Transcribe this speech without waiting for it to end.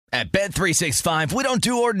At Bet365, we don't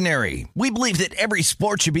do ordinary. We believe that every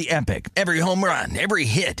sport should be epic. Every home run, every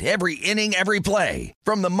hit, every inning, every play.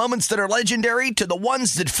 From the moments that are legendary to the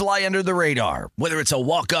ones that fly under the radar. Whether it's a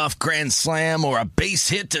walk-off grand slam or a base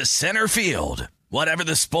hit to center field. Whatever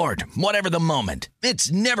the sport, whatever the moment.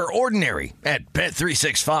 It's never ordinary at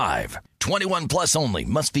Bet365. 21 plus only.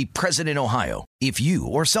 Must be present in Ohio. If you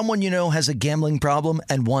or someone you know has a gambling problem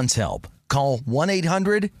and wants help, call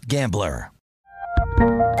 1-800-GAMBLER.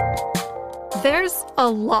 There's a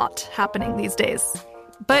lot happening these days,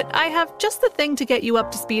 but I have just the thing to get you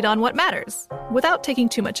up to speed on what matters without taking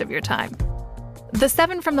too much of your time. The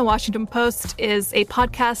 7 from the Washington Post is a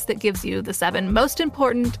podcast that gives you the 7 most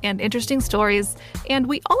important and interesting stories, and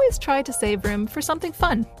we always try to save room for something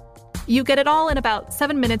fun. You get it all in about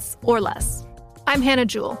 7 minutes or less. I'm Hannah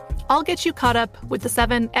Jewell. I'll get you caught up with the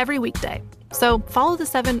 7 every weekday. So follow the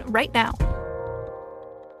 7 right now.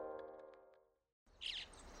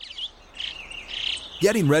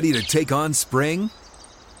 Getting ready to take on spring?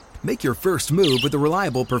 Make your first move with the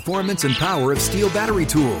reliable performance and power of Steel battery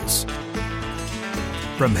tools.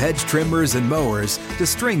 From hedge trimmers and mowers to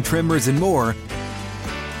string trimmers and more,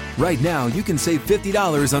 right now you can save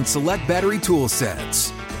 $50 on select battery tool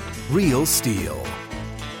sets. Real Steel.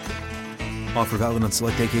 Offer valid on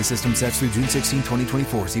select AK system sets through June 16,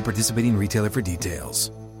 2024. See participating retailer for details.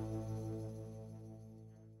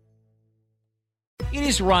 It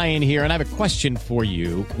is Ryan here, and I have a question for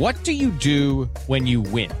you. What do you do when you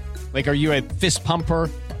win? Like, are you a fist pumper,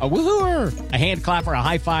 a woo-hooer, a hand clapper, a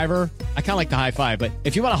high-fiver? I kind of like the high-five, but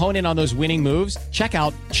if you want to hone in on those winning moves, check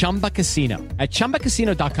out Chumba Casino. At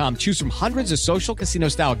ChumbaCasino.com, choose from hundreds of social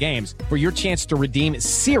casino-style games for your chance to redeem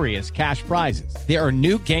serious cash prizes. There are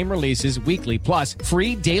new game releases weekly, plus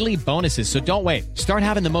free daily bonuses, so don't wait. Start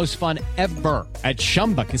having the most fun ever at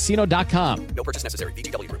ChumbaCasino.com. No purchase necessary.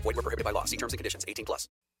 VGW Group. Void where prohibited by law. See terms and conditions. 18 plus.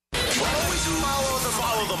 Always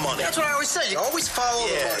follow the money. That's what I always say. You always follow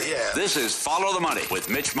the money. Yeah. This is Follow the Money with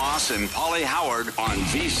Mitch Moss and Paulie Howard on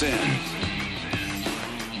VSiN.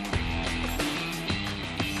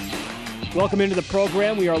 Welcome into the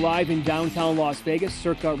program. We are live in downtown Las Vegas,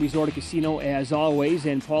 Circa Resort and Casino, as always.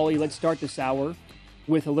 And Paulie, let's start this hour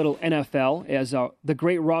with a little NFL as the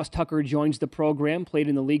great Ross Tucker joins the program, played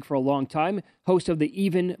in the league for a long time, host of the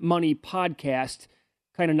Even Money podcast.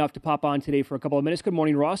 Kind enough to pop on today for a couple of minutes. Good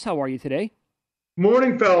morning, Ross. How are you today?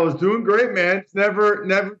 Morning, fellas. Doing great, man. It's never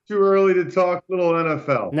too early to talk little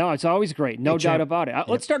NFL. No, it's always great. No doubt about it.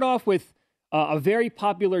 Let's start off with a very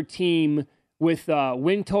popular team with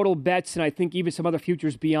win total bets, and I think even some other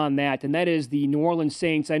futures beyond that, and that is the New Orleans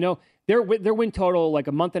Saints. I know their win total like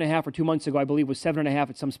a month and a half or 2 months ago, I believe, was 7.5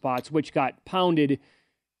 at some spots, which got pounded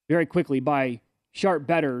very quickly by sharp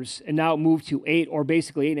bettors, and now moved to 8 or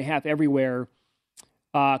basically 8.5 everywhere.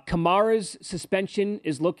 Kamara's suspension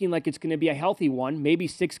is looking like it's going to be a healthy one, maybe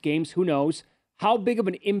 6 games, who knows. How big of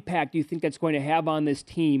an impact do you think that's going to have on this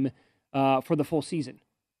team for the full season?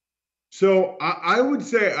 So I would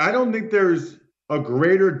say I don't think there's a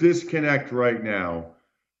greater disconnect right now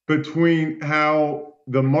between how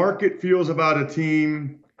the market feels about a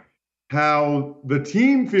team, how the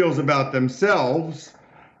team feels about themselves,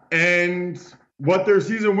 and what their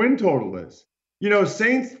season win total is. You know,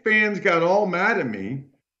 Saints fans got all mad at me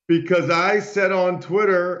because I said on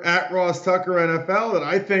Twitter at Ross Tucker NFL that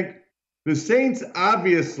I think the Saints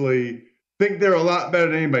obviously think they're a lot better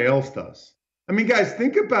than anybody else does. I mean, guys,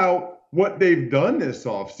 think about what they've done this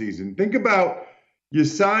offseason. Think about you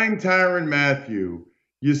signed Tyrann Mathieu,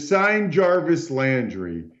 you signed Jarvis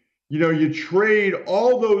Landry, you know, you trade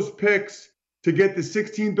all those picks to get the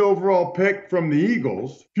 16th overall pick from the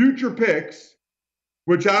Eagles, future picks,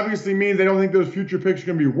 which obviously means they don't think those future picks are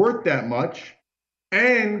going to be worth that much.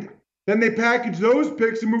 And then they package those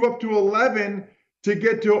picks and move up to 11 to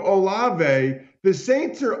get to Olave. The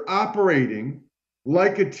Saints are operating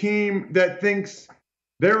like a team that thinks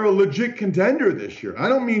they're a legit contender this year. I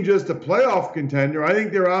don't mean just a playoff contender. I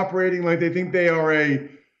think they're operating like they think they are a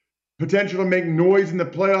potential to make noise in the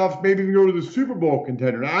playoffs, maybe even go to the Super Bowl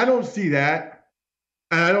contender. Now, I don't see that.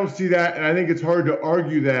 And I think it's hard to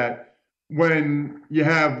argue that when you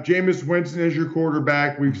have Jameis Winston as your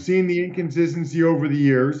quarterback. We've seen the inconsistency over the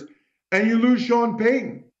years, and you lose Sean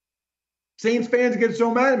Payton. Saints fans get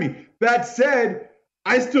so mad at me. That said,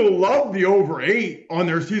 I still love the over 8 on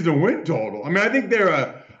their season win total. I mean, I think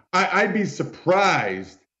I'd be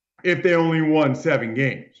surprised if they only won 7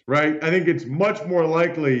 games, right? I think it's much more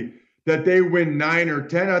likely that they win 9 or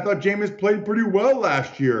 10. I thought Jameis played pretty well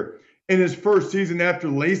last year in his first season after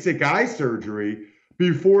LASIK eye surgery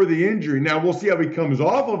before the injury. Now, we'll see how he comes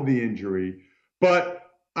off of the injury, but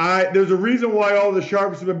there's a reason why all the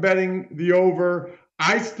sharps have been betting the over.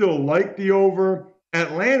 I still like the over.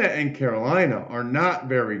 Atlanta and Carolina are not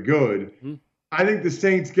very good. Mm-hmm. I think the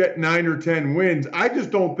Saints get 9 or 10 wins. I just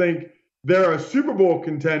don't think they're a Super Bowl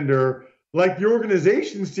contender like the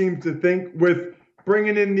organization seems to think, with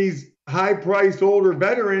bringing in these high-priced older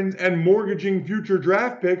veterans and mortgaging future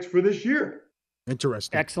draft picks for this year.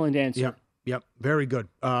 Interesting. Excellent answer. Yep. Very good.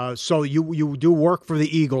 So you do work for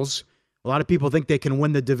the Eagles. A lot of people think they can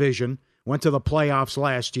win the division. Went to the playoffs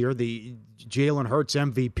last year. The Jalen Hurts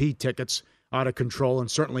MVP tickets out of control,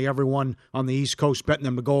 and certainly everyone on the East Coast betting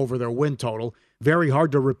them to go over their win total. Very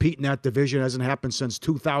hard to repeat in that division. Hasn't happened since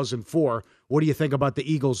 2004. What do you think about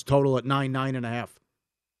the Eagles total at 9.5?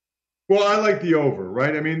 Well, I like the over,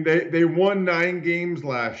 right? I mean, they won 9 games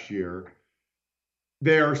last year.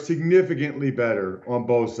 They are significantly better on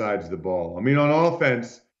both sides of the ball. I mean, on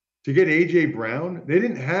offense, to get A.J. Brown, they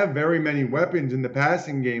didn't have very many weapons in the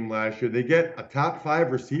passing game last year. They get a top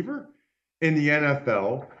 5 receiver in the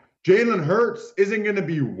NFL. Jalen Hurts isn't going to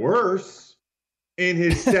be worse in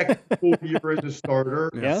his second full year as a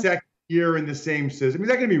starter, second year in the same system. He's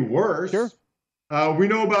not going to be worse. Sure. We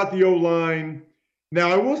know about the O-line.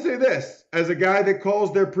 Now, I will say this. As a guy that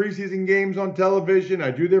calls their preseason games on television,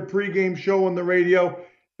 I do their pregame show on the radio,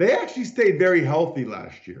 they actually stayed very healthy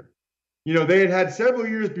last year. You know, they had several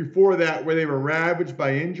years before that where they were ravaged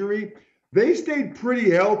by injury. They stayed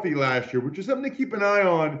pretty healthy last year, which is something to keep an eye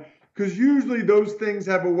on, because usually those things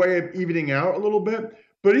have a way of evening out a little bit.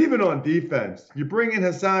 But even on defense, you bring in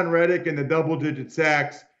Hassan Reddick in the double-digit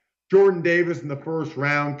sacks, Jordan Davis in the first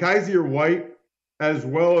round, Kaiser White, as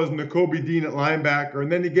well as Nakobe Dean at linebacker,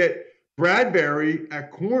 and then you get Bradbury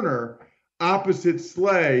at corner opposite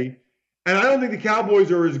Slay. And I don't think the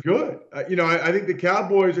Cowboys are as good. I think the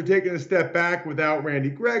Cowboys are taking a step back without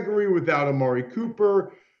Randy Gregory, without Amari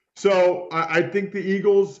Cooper. So I think the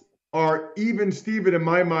Eagles are even Steven in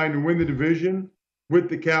my mind to win the division with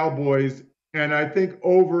the Cowboys. And I think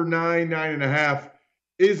over 9.5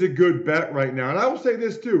 is a good bet right now. And I will say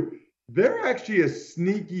this too. They're actually a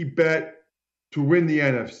sneaky bet to win the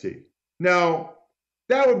NFC. Now,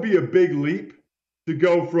 that would be a big leap to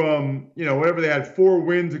go from, whatever they had 4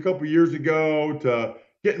 wins a couple years ago to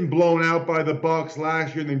getting blown out by the Bucs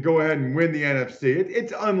last year and then go ahead and win the NFC.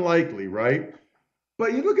 It's unlikely, right?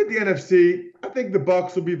 But you look at the NFC, I think the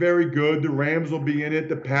Bucs will be very good. The Rams will be in it.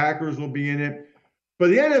 The Packers will be in it.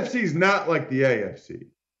 But the NFC is not like the AFC.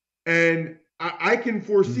 And I can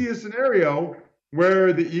foresee a scenario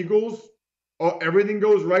where the Eagles, everything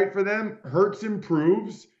goes right for them. Hurts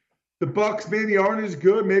improves. The Bucs maybe aren't as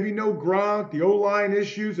good. Maybe no Gronk. The O-line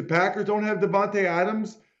issues. The Packers don't have Devontae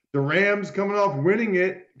Adams. The Rams coming off winning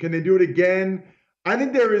it. Can they do it again? I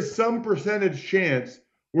think there is some percentage chance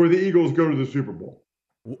where the Eagles go to the Super Bowl.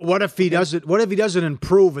 What if he doesn't? What if he doesn't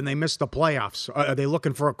improve and they miss the playoffs? Are they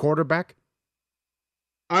looking for a quarterback?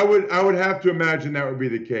 I would have to imagine that would be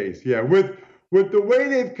the case. Yeah, with the way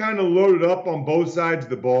they've kind of loaded up on both sides of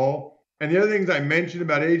the ball, and the other things I mentioned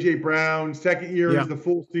about A.J. Brown, second year as the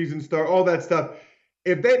full season start, all that stuff.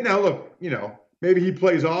 If they now look, maybe he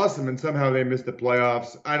plays awesome and somehow they miss the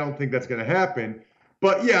playoffs. I don't think that's going to happen.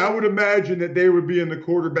 But yeah, I would imagine that they would be in the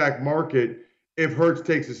quarterback market if Hurts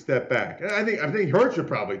takes a step back. And I think Hurts should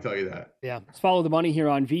probably tell you that. Yeah. Let's follow the money here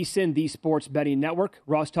on VSiN, the Sports Betting Network.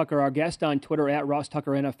 Ross Tucker, our guest on Twitter at Ross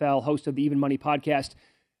Tucker NFL, host of the Even Money podcast.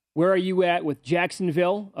 Where are you at with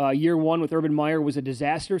Jacksonville? Year 1 with Urban Meyer was a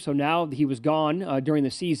disaster, so now he was gone during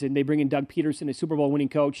the season. They bring in Doug Peterson, a Super Bowl winning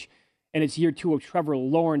coach, and it's year 2 of Trevor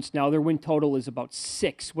Lawrence. Now their win total is about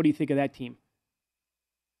 6. What do you think of that team?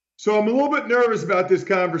 So I'm a little bit nervous about this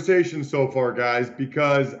conversation so far, guys,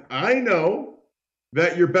 because I know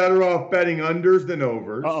that you're better off betting unders than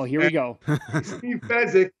overs. Oh, here we go. Steve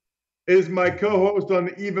Fezzik is my co-host on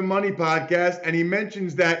the Even Money podcast, and he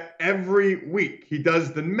mentions that every week. He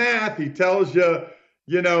does the math. He tells you,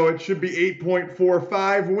 it should be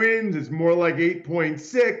 8.45 wins. It's more like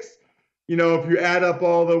 8.6. If you add up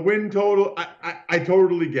all the win total, I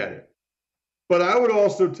totally get it. But I would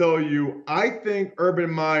also tell you, I think Urban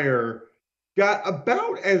Meyer got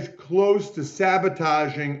about as close to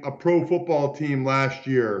sabotaging a pro football team last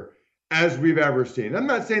year as we've ever seen. I'm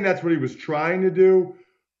not saying that's what he was trying to do,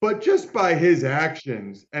 but just by his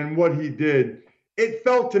actions and what he did, it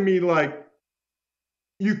felt to me like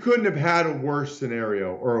you couldn't have had a worse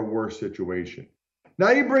scenario or a worse situation.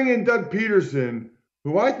 Now you bring in Doug Peterson,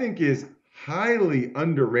 who I think is highly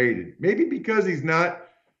underrated, maybe because he's not,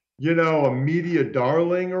 a media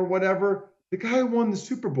darling or whatever. The guy won the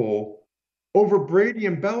Super Bowl over Brady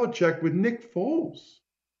and Belichick with Nick Foles.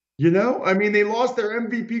 They lost their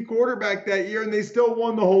MVP quarterback that year and they still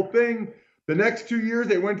won the whole thing. The next 2 years,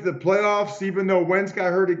 they went to the playoffs, even though Wentz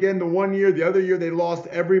got hurt again the one year. The other year, they lost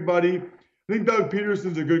everybody. I think Doug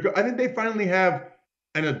Peterson's a good coach. I think they finally have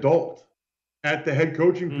an adult at the head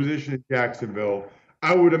coaching position in Jacksonville.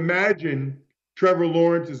 I would imagine Trevor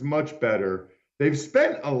Lawrence is much better. They've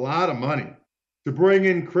spent a lot of money to bring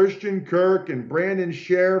in Christian Kirk and Brandon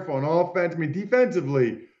Sheriff on offense. I mean,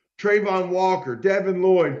 defensively, Trayvon Walker, Devin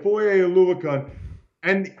Lloyd, Foye Oluokun.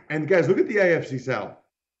 And guys, look at the AFC South.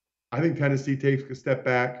 I think Tennessee takes a step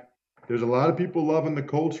back. There's a lot of people loving the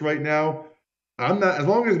Colts right now. I'm not, as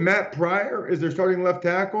long as Matt Pryor is their starting left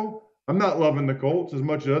tackle, I'm not loving the Colts as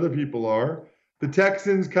much as other people are. The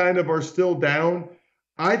Texans kind of are still down.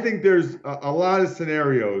 I think there's a lot of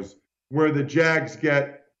scenarios where the Jags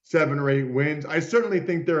get 7 or 8 wins. I certainly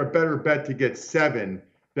think they're a better bet to get 7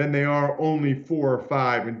 than they are only 4 or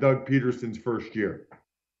 5 in Doug Peterson's first year.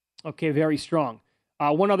 Okay, very strong.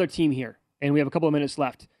 One other team here, and we have a couple of minutes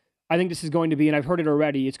left. I think this is going to be, and I've heard it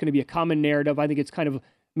already, it's going to be a common narrative. I think it's kind of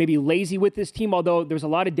maybe lazy with this team, although there's a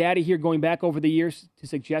lot of data here going back over the years to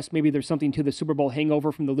suggest maybe there's something to the Super Bowl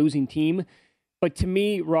hangover from the losing team. But to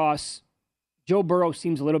me, Ross, Joe Burrow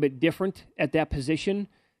seems a little bit different at that position,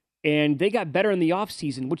 and they got better in the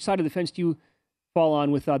offseason. Which side of the fence do you fall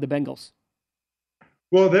on with the Bengals?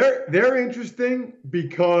 Well, they're interesting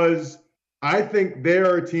because I think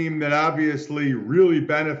they're a team that obviously really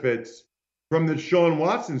benefits from the Deshaun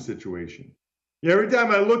Watson situation. Every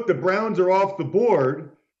time I look, the Browns are off the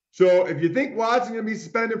board. So if you think Watson's going to be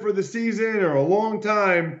suspended for the season or a long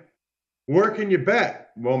time, where can you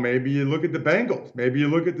bet? Well, maybe you look at the Bengals. Maybe you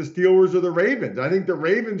look at the Steelers or the Ravens. I think the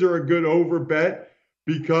Ravens are a good over bet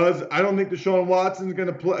because I don't think Deshaun Watson's going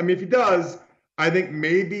to play. I mean, if he does, I think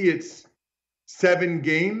maybe it's 7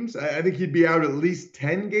 games. I think he'd be out at least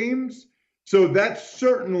 10 games. So that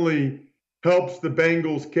certainly helps the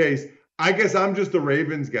Bengals' case. I guess I'm just a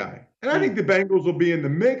Ravens guy. And I think the Bengals will be in the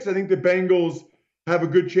mix. I think the Bengals have a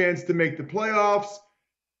good chance to make the playoffs.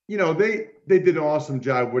 You know, they did an awesome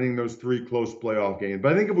job winning those 3 close playoff games.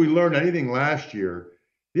 But I think if we learned anything last year,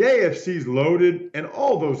 the AFC's loaded, and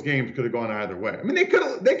all those games could have gone either way. I mean, they could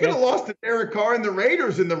have lost to Derek Carr and the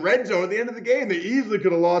Raiders in the red zone at the end of the game. They easily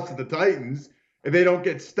could have lost to the Titans if they don't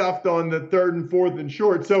get stuffed on the 3rd and 4th and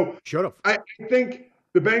short. So I think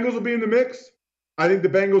the Bengals will be in the mix. I think the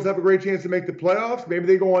Bengals have a great chance to make the playoffs. Maybe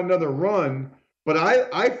they go on another run. But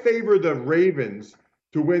I favor the Ravens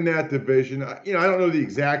to win that division. You know, I don't know the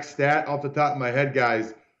exact stat off the top of my head,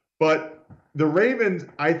 guys, but the Ravens,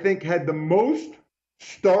 I think, had the most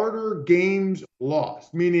starter games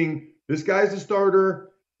lost, meaning this guy's a starter,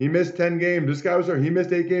 he missed 10 games. This guy was there, he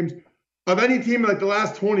missed 8 games. Of any team like the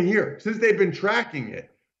last 20 years, since they've been tracking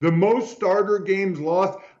it, the most starter games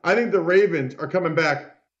lost. I think the Ravens are coming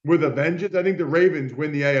back with a vengeance. I think the Ravens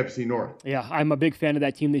win the AFC North. Yeah, I'm a big fan of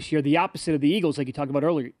that team this year. The opposite of the Eagles, like you talked about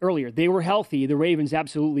earlier. They were healthy. The Ravens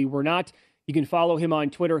absolutely were not. You can follow him on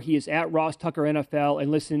Twitter. He is at Ross Tucker NFL, and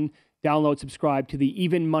listen, download, subscribe to the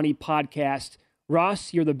Even Money podcast.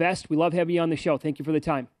 Ross, you're the best. We love having you on the show. Thank you for the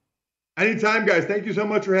time. Anytime, guys. Thank you so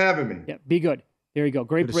much for having me. Yeah, be good. There you go.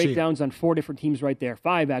 Great breakdowns on 4 different teams right there.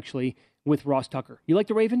 5, actually, with Ross Tucker. You like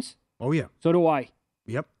the Ravens? Oh, yeah. So do I.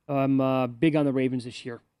 Yep. I'm big on the Ravens this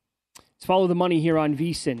year. Let's follow the money here on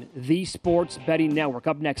VSiN, the Sports Betting Network.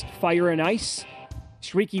 Up next, Fire and Ice.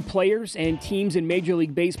 Streaky players and teams in Major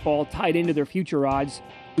League Baseball tied into their future odds.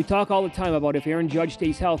 We talk all the time about if Aaron Judge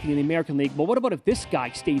stays healthy in the American League. But what about if this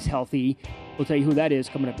guy stays healthy? We'll tell you who that is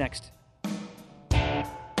coming up next.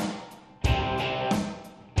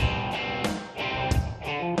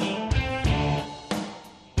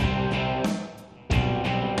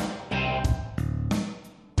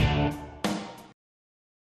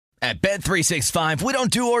 At Bet365, we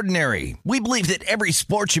don't do ordinary. We believe that every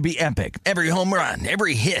sport should be epic. Every home run,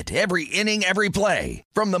 every hit, every inning, every play.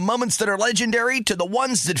 From the moments that are legendary to the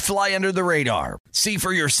ones that fly under the radar. See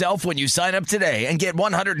for yourself when you sign up today and get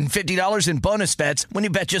 $150 in bonus bets when you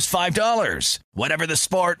bet just $5. Whatever the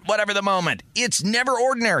sport, whatever the moment, it's never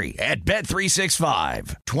ordinary at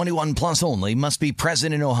Bet365. 21 plus only. Must be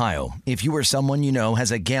present in Ohio. If you or someone you know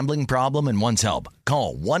has a gambling problem and wants help,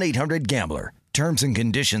 call 1-800-GAMBLER. Terms and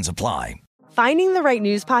conditions apply. Finding the right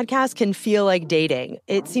news podcast can feel like dating.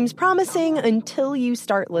 It seems promising until you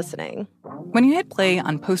start listening. When you hit play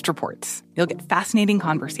on Post Reports, you'll get fascinating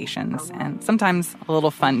conversations and sometimes a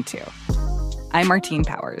little fun, too. I'm Martine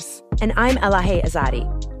Powers. And I'm Elahe Azadi.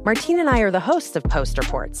 Martine and I are the hosts of Post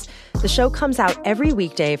Reports. The show comes out every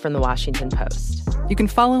weekday from the Washington Post. You can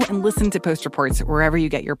follow and listen to Post Reports wherever you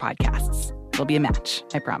get your podcasts. It'll be a match,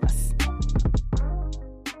 I promise.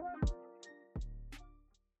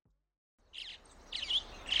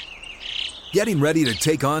 Getting ready to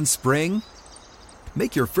take on spring?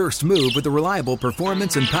 Make your first move with the reliable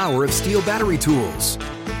performance and power of Steel battery tools.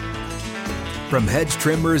 From hedge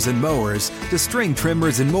trimmers and mowers to string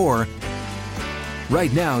trimmers and more,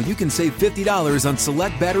 right now you can save $50 on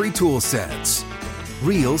select battery tool sets.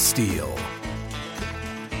 Real Steel.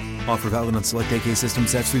 Offer valid on select AK system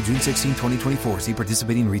sets through June 16, 2024. See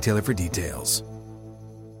participating retailer for details.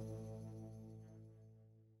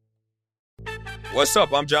 What's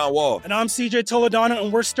up? I'm John Wall. And I'm CJ Toledano,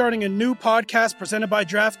 and we're starting a new podcast presented by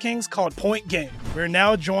DraftKings called Point Game. We're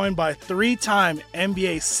now joined by three-time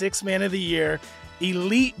NBA Sixth Man of the Year,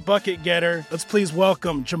 elite bucket getter. Let's please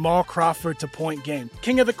welcome Jamal Crawford to Point Game.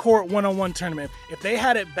 King of the Court one-on-one tournament. If they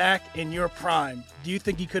had it back in your prime, do you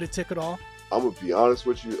think you could have took it all? I'm going to be honest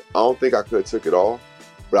with you. I don't think I could have took it all,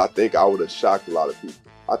 but I think I would have shocked a lot of people.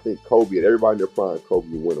 I think Kobe and everybody in their prime, Kobe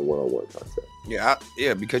would win a one-on-one contest. Yeah,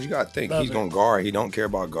 because you got to think. He's going to guard. He don't care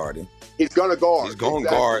about guarding. He's going to guard. He's going to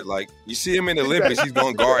guard. Like, you see him in the Olympics, he's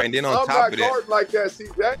going to guard. And then on top of that. I'm not guarding like that,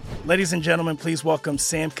 CJ. Ladies and gentlemen, please welcome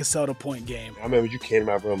Sam Cassell to Point Game. I remember you came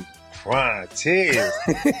out from prime 10.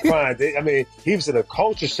 I mean, he was in a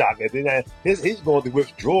culture shock. And then he's going through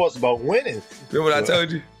withdrawals about winning. Remember what I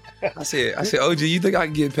told you? I said, OG, you think I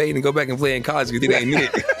can get paid and go back and play in college because it ain't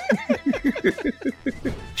it?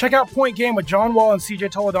 Check out Point Game with John Wall and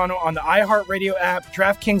CJ Toledano on the iHeartRadio app,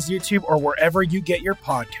 DraftKings YouTube, or wherever you get your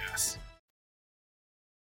podcasts.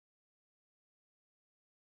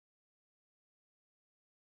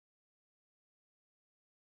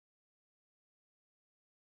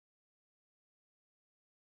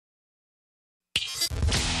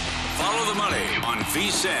 Follow the money on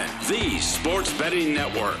VSiN, the sports betting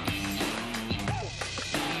network.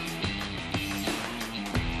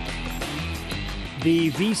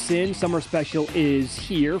 The VSiN Summer Special is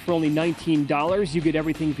here. For only $19, you get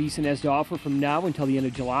everything VSiN has to offer from now until the end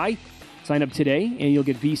of July. Sign up today, and you'll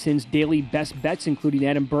get VSiN's daily best bets, including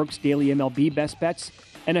Adam Burke's daily MLB best bets,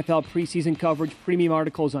 NFL preseason coverage, premium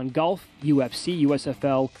articles on golf, UFC,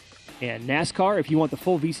 USFL, and NASCAR. If you want the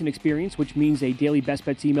full VSiN experience, which means a daily best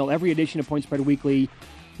bets email, every edition of Point Spread Weekly,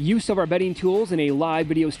 use of our betting tools, and a live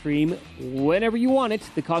video stream whenever you want it.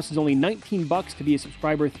 The cost is only $19 to be a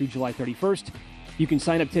subscriber through July 31st. You can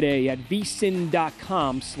sign up today at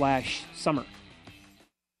vsin.com/summer.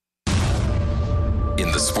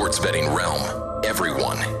 In the sports betting realm,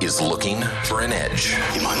 everyone is looking for an edge.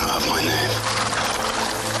 You might not have my name.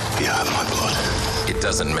 You have my blood. It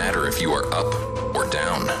doesn't matter if you are up or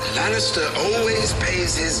down. Lannister always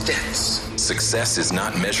pays his debts. Success is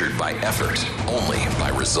not measured by effort, only by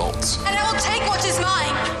results. And I will take what is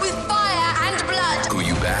mine with fire and blood. Who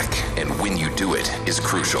you back and when you do it is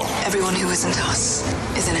crucial. Everyone who isn't us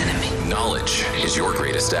is an enemy. Knowledge is your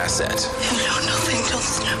greatest asset. You know nothing, Jon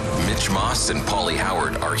Snow. Mitch Moss and Paulie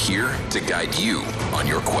Howard are here to guide you on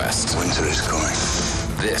your quest. Winter is coming.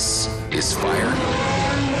 This is Fire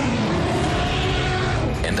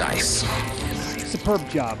and Ice. Superb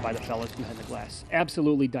job by the fellas behind the glass.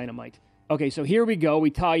 Absolutely dynamite. Okay, so here we go. We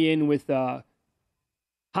tie in with hot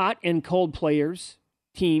and cold players,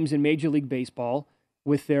 teams in Major League Baseball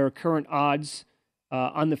with their current odds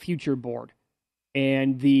on the future board.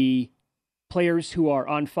 And the players who are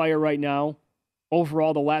on fire right now,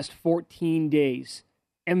 overall the last 14 days,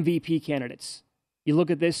 MVP candidates. You look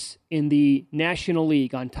at this in the National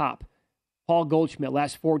League on top. Paul Goldschmidt,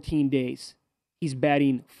 last 14 days. He's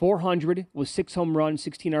batting .400 with 6 home runs,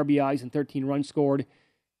 16 RBIs, and 13 runs scored.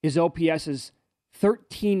 His OPS is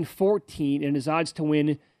 1314, and his odds to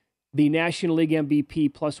win the National League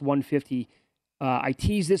MVP plus 150. I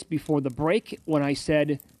teased this before the break when I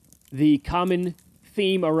said the common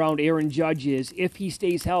theme around Aaron Judge is if he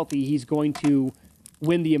stays healthy, he's going to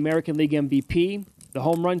win the American League MVP, the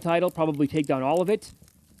home run title, probably take down all of it.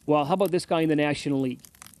 Well, how about this guy in the National League?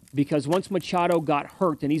 Because once Machado got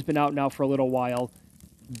hurt, and he's been out now for a little while,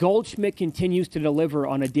 Goldschmidt continues to deliver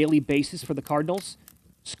on a daily basis for the Cardinals.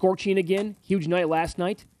 Scorching again, huge night last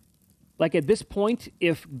night. Like at this point,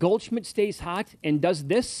 if Goldschmidt stays hot and does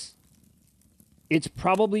this, it's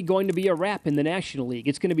probably going to be a wrap in the National League.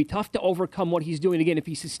 It's going to be tough to overcome what he's doing. Again, if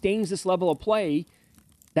he sustains this level of play,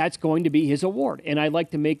 that's going to be his award. And I'd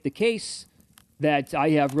like to make the case that I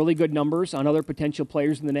have really good numbers on other potential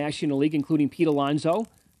players in the National League, including Pete Alonso,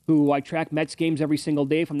 who I track Mets games every single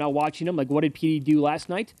day if I'm not watching them. Like, what did Petey do last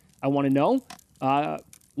night? I want to know.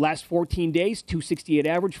 Last 14 days, .268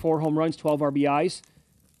 average, 4 home runs, 12 RBIs,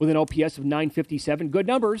 with an OPS of .957. Good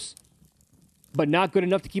numbers, but not good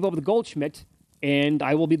enough to keep up with Goldschmidt. And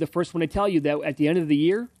I will be the first one to tell you that at the end of the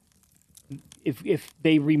year, if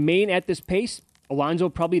they remain at this pace, Alonso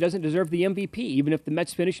probably doesn't deserve the MVP. Even if the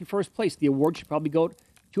Mets finish in first place, the award should probably go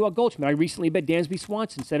to Goldschmidt. I recently bet Dansby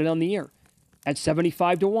Swanson, said it on the air. at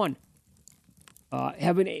 75-1.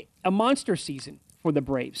 Having a monster season for the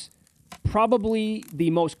Braves. Probably the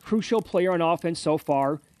most crucial player on offense so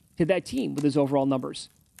far to that team with his overall numbers.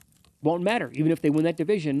 Won't matter. Even if they win that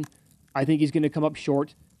division, I think he's going to come up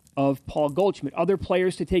short of Paul Goldschmidt. Other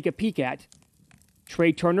players to take a peek at.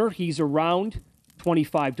 Trey Turner, he's around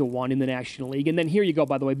 25-1 in the National League. And then here you go,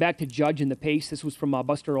 by the way, back to Judge and the pace. This was from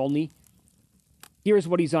Buster Olney. Here's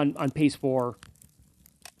what he's on pace for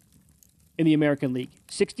in the American League.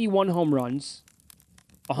 61 home runs,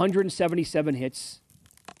 177 hits,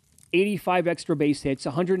 85 extra base hits,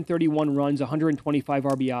 131 runs, 125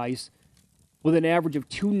 RBIs, with an average of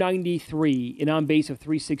 293, an on base of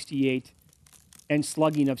 368, and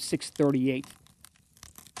slugging of 638.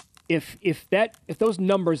 If those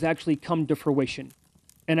numbers actually come to fruition,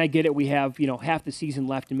 and I get it, we have half the season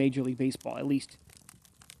left in Major League Baseball at least.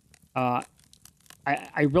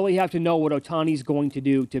 I really have to know what Ohtani's going to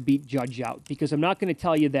do to beat Judge out, because I'm not going to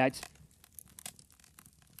tell you that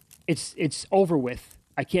it's over with.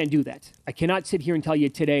 I can't do that. I cannot sit here and tell you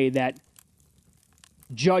today that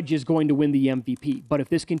Judge is going to win the MVP. But if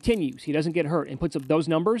this continues, he doesn't get hurt and puts up those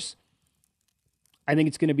numbers, I think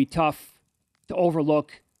it's going to be tough to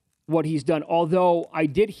overlook what he's done. Although I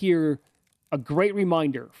did hear a great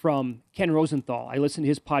reminder from Ken Rosenthal. I listened to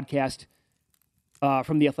his podcast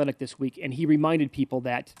from The Athletic this week, and he reminded people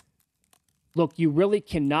that, look, you really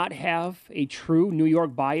cannot have a true New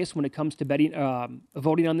York bias when it comes to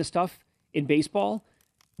voting on this stuff in baseball,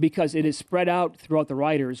 because it is spread out throughout the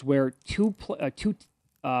writers, where two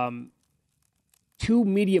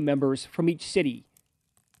media members from each city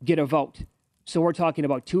get a vote. So we're talking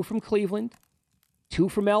about 2 from Cleveland, 2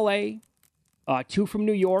 from LA, 2 from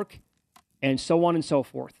New York, and so on and so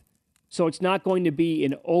forth. So it's not going to be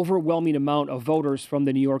an overwhelming amount of voters from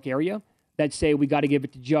the New York area that say we got to give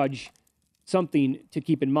it to Judge. Something to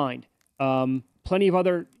keep in mind. Plenty of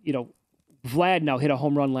other, Vlad now hit a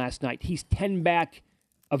home run last night. He's 10 back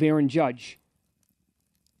of Aaron Judge.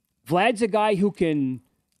 Vlad's a guy who can,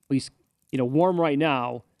 he's, warm right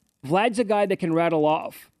now. Vlad's a guy that can rattle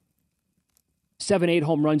off 7-8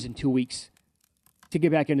 home runs in 2 weeks to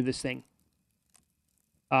get back into this thing.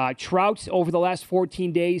 Trout, over the last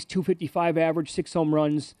 14 days, 255 average, 6 home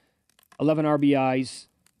runs, 11 RBIs,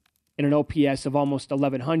 and an OPS of almost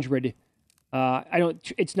 1,100.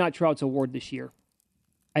 It's not Trout's award this year.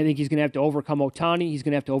 I think he's going to have to overcome Ohtani. He's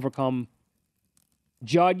going to have to overcome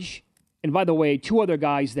Judge. And by the way, 2 other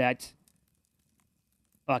guys that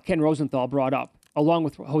Ken Rosenthal brought up, along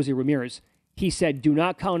with Jose Ramirez, he said, do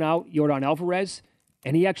not count out Yordan Alvarez.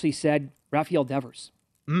 And he actually said Rafael Devers.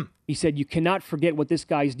 He said, you cannot forget what this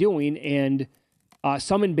guy's doing. And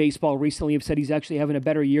some in baseball recently have said he's actually having a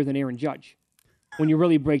better year than Aaron Judge, when you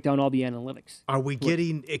really break down all the analytics. Are we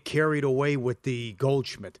getting it carried away with the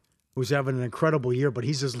Goldschmidt, who's having an incredible year, but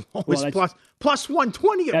he's as low as plus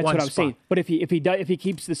 120 at that's one what I'm spot. saying. But if he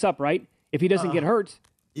keeps this up, right? If he doesn't get hurt,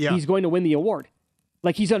 he's going to win the award.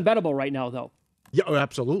 Like, he's unbettable right now, though. Yeah,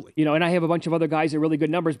 absolutely. And I have a bunch of other guys that are really good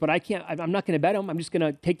numbers, but I'm not going to bet him. I'm just going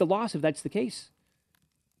to take the loss if that's the case.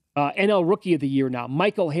 NL Rookie of the Year now,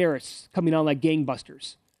 Michael Harris, coming on like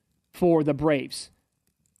gangbusters for the Braves.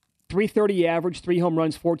 330 average, 3 home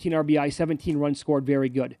runs, 14 RBI, 17 runs scored. Very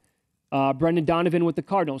good. Brendan Donovan with the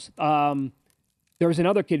Cardinals. There was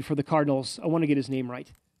another kid for the Cardinals. I want to get his name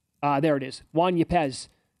right. There it is. Juan Yepez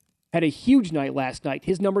had a huge night last night.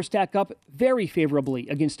 His numbers stack up very favorably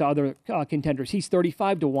against other contenders. He's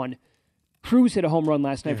 35-1. Cruz hit a home run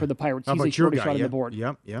last night for the Pirates. How He's about a shortest shot on yeah. the board.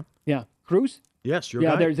 Yeah. Yeah. Cruz? Yes, your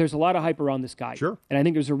guy. There's a lot of hype around this guy. Sure. And I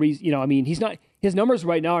think there's a reason, he's not, his numbers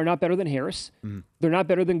right now are not better than Harris. They're not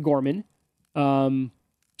better than Gorman. Some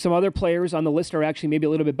other players on the list are actually maybe a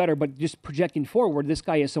little bit better, but just projecting forward, this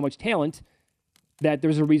guy has so much talent that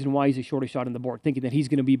there's a reason why he's a shortest shot on the board, thinking that he's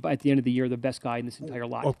going to be, at the end of the year, the best guy in this entire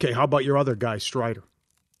lot. Okay, how about your other guy, Strider?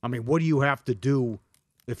 I mean, what do you have to do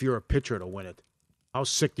if you're a pitcher to win it? How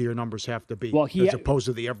sick do your numbers have to be as opposed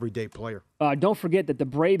to the everyday player? Don't forget that the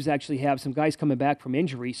Braves actually have some guys coming back from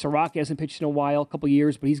injury. Soroka hasn't pitched in a while, a couple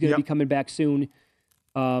years, but he's going to be coming back soon.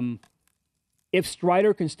 If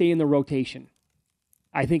Strider can stay in the rotation,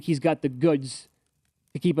 I think he's got the goods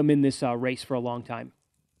to keep him in this race for a long time.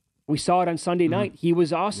 We saw it on Sunday night. He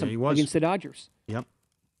was awesome against the Dodgers. Yep.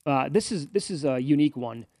 This is a unique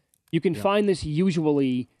one. You can find this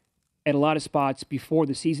usually at a lot of spots before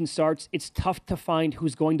the season starts. It's tough to find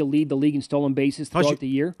who's going to lead the league in stolen bases throughout the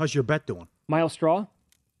year. How's your bet doing? Miles Straw?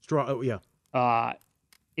 Yeah.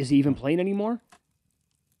 Is he even playing anymore?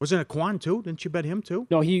 Wasn't it Quan, too? Didn't you bet him, too?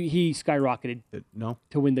 No, he skyrocketed. No?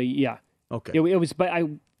 To win the, Okay. It was, but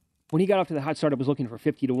when he got off to the hot start, I was looking for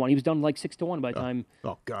 50-1. He was down like 6-1 by the time.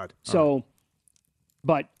 Oh, God. So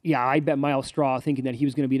But, yeah, I bet Miles Straw thinking that he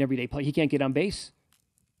was going to be an everyday player. He can't get on base.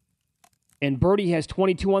 And Birdie has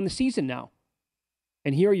 22 on the season now.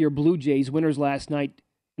 And here are your Blue Jays winners last night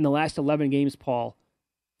in the last 11 games, Paul.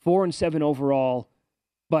 4-7 overall.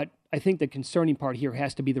 But I think the concerning part here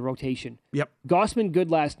has to be the rotation. Yep. Gausman, good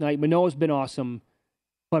last night. Manoah's been awesome.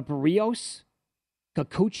 But Barrios,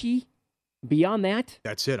 Kikuchi, beyond that?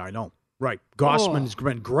 That's it, I know. Right. Gausman's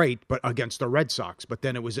been great but against the Red Sox, but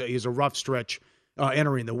then it was a rough stretch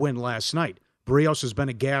entering the win last night. Barrios has been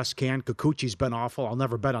a gas can. Kikuchi's been awful. I'll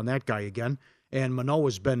never bet on that guy again. And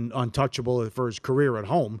Manoah's been untouchable for his career at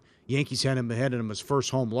home. Yankees had him his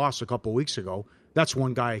first home loss a couple weeks ago. That's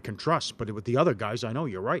one guy I can trust. But with the other guys, I know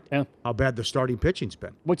you're right. Yeah. How bad the starting pitching's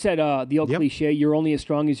been. What's that, the old cliche, you're only as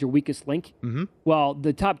strong as your weakest link? Mm-hmm. Well,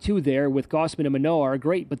 the top two there with Gausman and Manoah are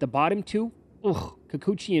great, but the bottom two,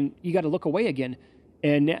 Kikuchi, and you got to look away again.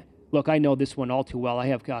 And look, I know this one all too well. I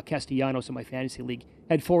have Castellanos in my fantasy league.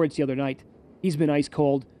 Had 4 hits the other night. He's been ice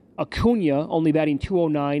cold. Acuna only batting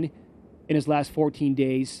 .209 in his last 14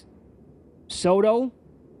 days. Soto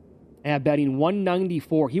batting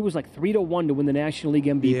 .194. He was like 3-1 to win the National League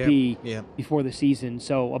MVP before the season.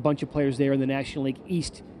 So a bunch of players there in the National League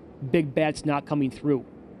East. Big bats not coming through.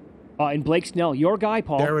 And Blake Snell, your guy,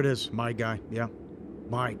 Paul. There it is, my guy. Yeah.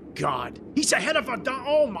 My God. He's ahead of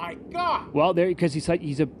oh, my God. Well, there because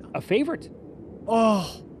he's a favorite.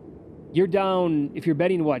 Oh. You're down, if you're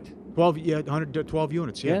betting what? 12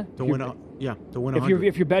 units, to win 100.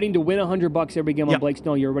 If you're betting to win $100 every game on Blake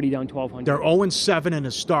Snell, you're already down 1,200. They're 0-7 in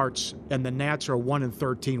his starts, and the Nats are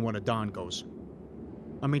 1-13 when Adon goes.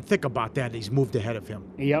 I mean, think about that. He's moved ahead of him.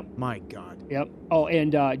 Yep. My God. Yep. Oh,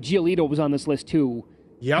 and Giolito was on this list too.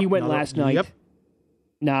 Yep. He went last night. Yep.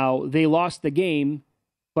 Now, they lost the game,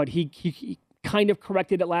 but he kind of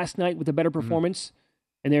corrected it last night with a better performance.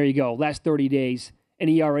 And there you go. Last 30 days, an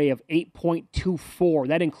ERA of 8.24.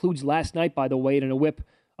 That includes last night, by the way, and a whip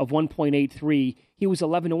of 1.83. He was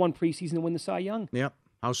 11-1 preseason to win the Cy Young. Yep.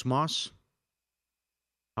 House Mossberger.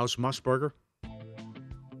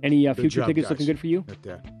 Any future tickets looking good for you?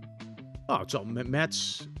 Oh, so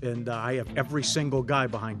Mets, and I have every single guy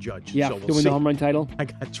behind Judge. Yeah, so we'll to win the home run title. I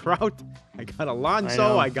got Trout. I got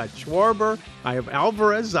Alonso. I got Schwarber. I have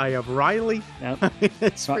Alvarez. I have Riley. Yep.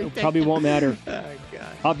 It's probably won't matter. Oh,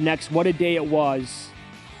 God. Up next, what a day it was.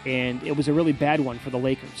 And it was a really bad one for the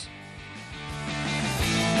Lakers.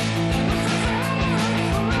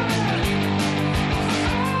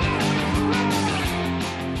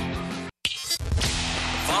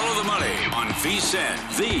 Follow the money on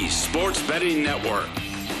VSiN, the Sports Betting Network.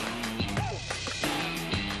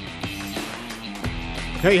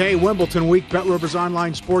 Hey, Wimbledon week. BetRivers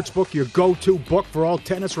Online Sportsbook, your go-to book for all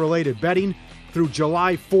tennis-related betting. Through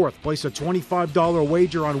July 4th, place a $25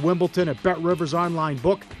 wager on Wimbledon at BetRivers Online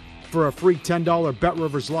Book for a free $10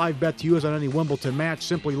 BetRivers live bet to use on any Wimbledon match.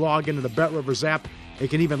 Simply log into the BetRivers app. They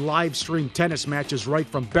can even live stream tennis matches right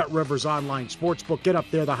from BetRivers Online Sportsbook. Get up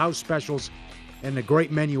there, the house specials, and the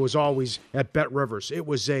great menu as always at BetRivers. It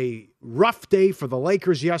was a rough day for the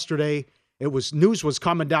Lakers yesterday. News was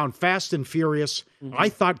coming down fast and furious. Mm-hmm. I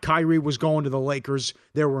thought Kyrie was going to the Lakers.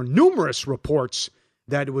 There were numerous reports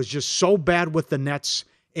that it was just so bad with the Nets,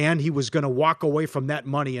 and he was going to walk away from that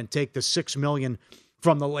money and take the $6 million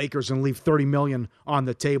from the Lakers and leave $30 million on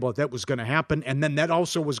the table. That was going to happen, and then that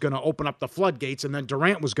also was going to open up the floodgates, and then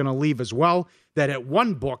Durant was going to leave as well. That at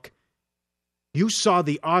one book, you saw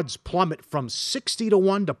the odds plummet from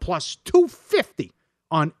 60-1 to plus 250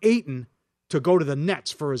 on Ayton to go to the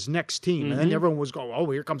Nets for his next team. Mm-hmm. And then everyone was going, oh,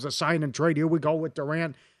 here comes a sign and trade. Here we go with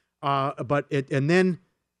Durant. And then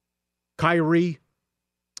Kyrie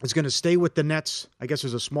is going to stay with the Nets. I guess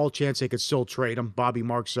there's a small chance they could still trade him. Bobby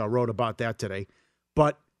Marks wrote about that today.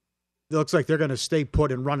 But it looks like they're going to stay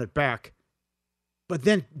put and run it back. But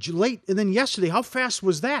then yesterday, how fast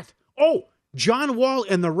was that? Oh, John Wall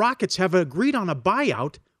and the Rockets have agreed on a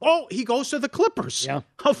buyout. Oh, he goes to the Clippers. Yeah.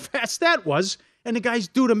 How fast that was. And the guy's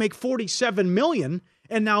due to make $47 million.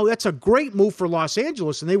 And now that's a great move for Los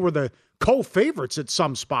Angeles. And they were the co-favorites at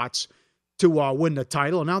some spots to win the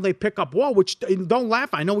title. And now they pick up Wall, which, don't laugh,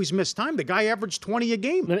 I know he's missed time. The guy averaged 20 a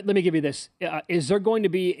game. Let me give you this. Is there going to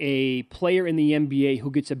be a player in the NBA who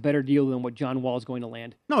gets a better deal than what John Wall is going to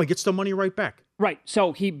land? No, he gets the money right back. Right.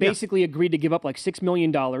 So he basically agreed to give up like $6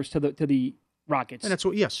 million to the Rockets. And that's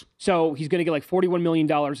what, yes. So he's going to get like $41 million.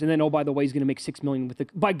 And then, oh, by the way, he's going to make $6 million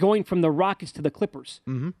by going from the Rockets to the Clippers.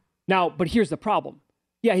 Mm-hmm. Now, but here's the problem.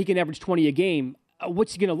 Yeah, he can average 20 a game.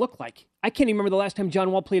 What's he going to look like? I can't even remember the last time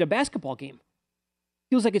John Wall played a basketball game.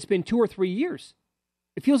 Feels like it's been 2 or 3 years.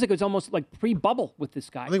 It feels like it's almost like pre-bubble with this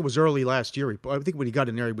guy. I think it was early last year. I think when he got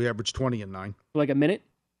in there, he averaged 20 and 9. For like a minute?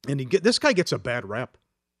 And this guy gets a bad rep.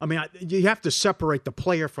 I mean, you have to separate the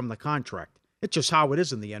player from the contract. It's just how it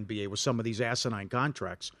is in the NBA with some of these asinine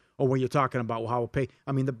contracts. Or when you're talking about how pay,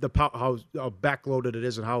 I mean, how backloaded it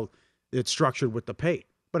is and how it's structured with the pay.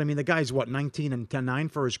 But I mean, the guy's 19 and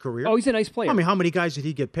 10-9 for his career. Oh, he's a nice player. I mean, how many guys did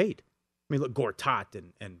he get paid? I mean, look, Gortat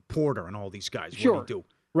and Porter and all these guys. Sure. What do you do?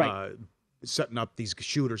 Right. Setting up these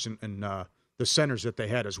shooters and the centers that they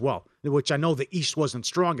had as well, which I know the East wasn't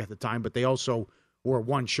strong at the time, but they also were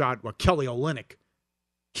one shot. Well, Kelly Olynyk,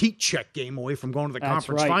 heat check game away from going to the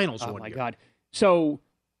conference finals one year. Oh, my God. So,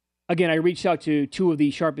 again, I reached out to two of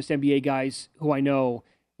the sharpest NBA guys who I know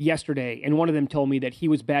yesterday, and one of them told me that he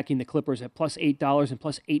was backing the Clippers at plus $8 and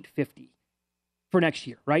plus $8.50 for next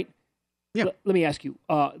year, right? Yeah. Let me ask you,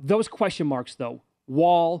 those question marks, though,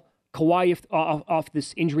 Wall, Kawhi off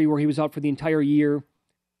this injury where he was out for the entire year,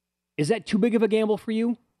 is that too big of a gamble for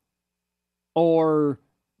you? Or,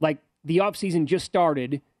 like, the offseason just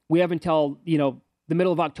started, we have until, the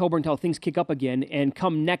middle of October until things kick up again, and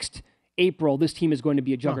come next April, this team is going to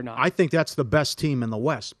be a juggernaut. I think that's the best team in the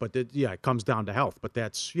West, but it comes down to health. But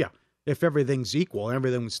that's, if everything's equal and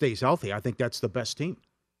everything stays healthy, I think that's the best team.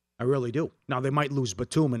 I really do. Now, they might lose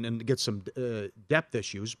Batum and get some depth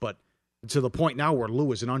issues, but to the point now where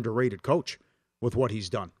Lou is an underrated coach with what he's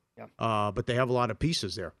done. Yeah. But they have a lot of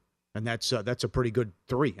pieces there, and that's a pretty good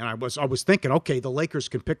three. And I was thinking, okay, the Lakers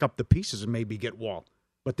can pick up the pieces and maybe get Wall.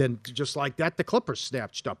 But then, just like that, the Clippers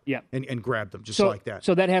snatched up and grabbed them, like that.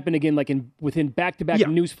 So that happened again, within back-to-back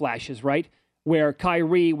news flashes, right? Where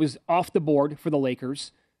Kyrie was off the board for the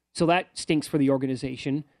Lakers. So that stinks for the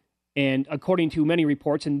organization. And according to many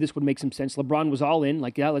reports, and this would make some sense, LeBron was all in,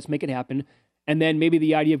 let's make it happen. And then maybe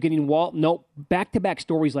the idea of getting Wall. No, back-to-back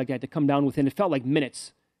stories like that to come down within, it felt like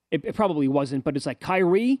minutes. It probably wasn't, but it's like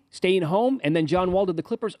Kyrie staying home, and then John Wall to the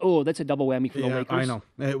Clippers. Oh, that's a double whammy for the Lakers. I know.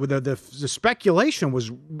 The speculation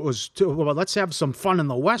was let's have some fun in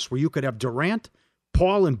the West where you could have Durant,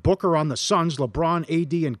 Paul, and Booker on the Suns, LeBron,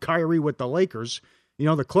 AD, and Kyrie with the Lakers.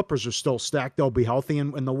 The Clippers are still stacked. They'll be healthy,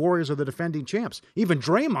 and the Warriors are the defending champs. Even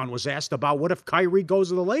Draymond was asked about what if Kyrie goes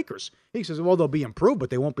to the Lakers. He says, well, they'll be improved, but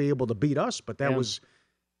they won't be able to beat us. But that was,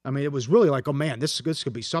 it was really like, oh, man, this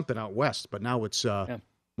could be something out West. But now it's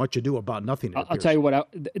much ado about nothing. I'll tell you what,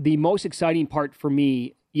 the most exciting part for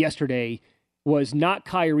me yesterday was not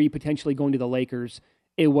Kyrie potentially going to the Lakers.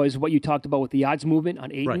 It was what you talked about with the odds movement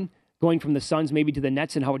on Ayton, going from the Suns maybe to the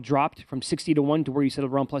Nets and how it dropped from 60-1 to where you said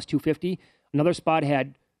around plus 250. Another spot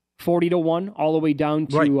had 40-1 all the way down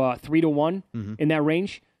to 3-1 in that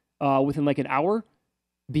range within like an hour.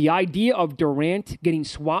 The idea of Durant getting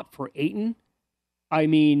swapped for Ayton,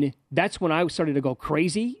 that's when I started to go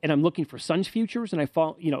crazy, and I'm looking for Suns futures, and I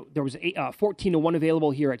found, there was 14-1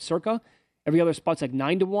 available here at Circa. Every other spot's like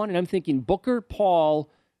 9-1, and I'm thinking Booker, Paul,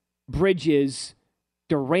 Bridges,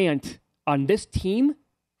 Durant on this team,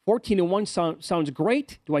 14-1 sounds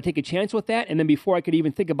great. Do I take a chance with that? And then before I could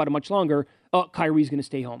even think about it much longer, Kyrie's going to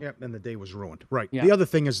stay home. Yep, and the day was ruined. Right. Yeah. The other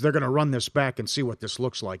thing is they're going to run this back and see what this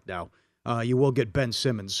looks like now. You will get Ben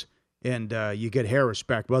Simmons. And you get Harris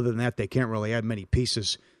back. But other than that, they can't really add many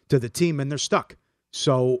pieces to the team, and they're stuck.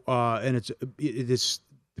 So, and it is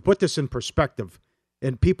to put this in perspective,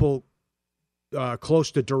 and people close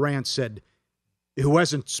to Durant said, who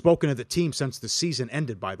hasn't spoken to the team since the season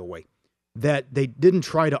ended, by the way, that they didn't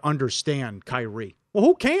try to understand Kyrie. Well,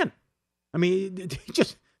 who can?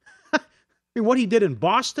 What he did in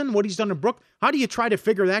Boston, what he's done in Brooklyn, how do you try to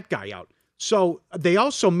figure that guy out? So they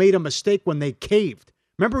also made a mistake when they caved.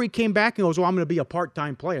 Remember, he came back and goes, I'm going to be a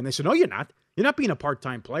part-time player. And they said, no, you're not. You're not being a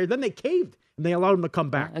part-time player. Then they caved, and they allowed him to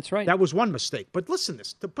come back. That's right. That was one mistake. But listen,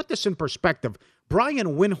 to put this in perspective, Brian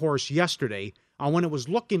Windhorst yesterday, when it was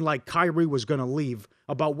looking like Kyrie was going to leave,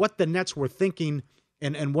 about what the Nets were thinking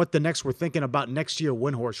and what the Nets were thinking about next year,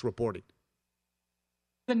 Windhorst reported.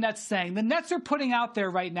 The Nets saying, the Nets are putting out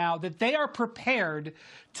there right now that they are prepared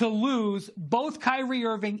to lose both Kyrie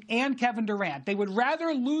Irving and Kevin Durant. They would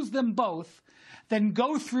rather lose them both than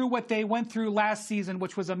go through what they went through last season,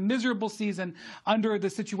 which was a miserable season under the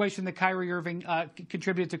situation that Kyrie Irving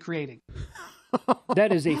contributed to creating.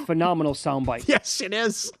 That is a phenomenal soundbite. Yes, it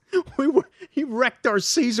is. He wrecked our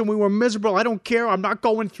season. We were miserable. I don't care. I'm not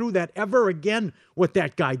going through that ever again. What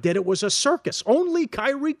that guy did, it was a circus. Only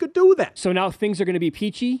Kyrie could do that. So now things are going to be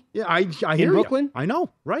peachy? Yeah, I hear in Brooklyn? You. I know,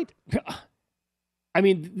 right?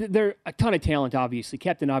 They're a ton of talent, obviously.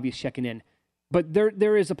 Captain Obvious checking in. But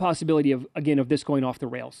there is a possibility of this going off the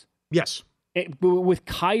rails. Yes. With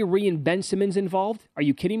Kyrie and Ben Simmons involved? Are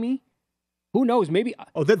you kidding me? Who knows? Maybe.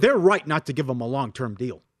 Oh, they're right not to give him a long-term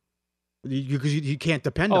deal. Because you can't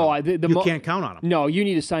depend on him. You can't count on him. No, you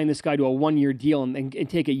need to sign this guy to a one-year deal and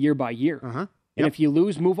take it year by year. Uh-huh. And if you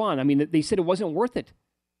lose, move on. I mean, they said it wasn't worth it.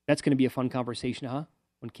 That's going to be a fun conversation, huh?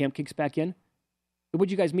 When Cam kicks back in. What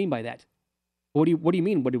do you guys mean by that? What do you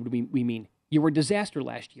mean? What do we mean? You were a disaster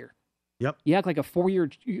last year. Yep. You act like a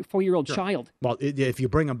four-year-old child. Well, if you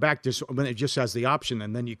bring him back, it just has the option,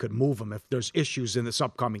 and then you could move him if there's issues in this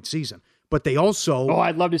upcoming season. But they also... Oh,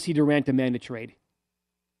 I'd love to see Durant demand a trade.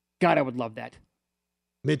 God, I would love that.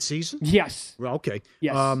 Mid-season? Yes. Well, okay.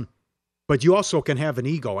 Yes. But you also can have an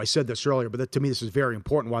ego. I said this earlier, but to me this is very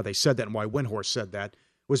important why they said that and why Windhorst said that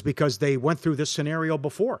was because they went through this scenario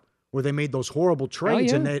before where they made those horrible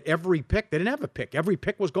trades and at every pick, they didn't have a pick. Every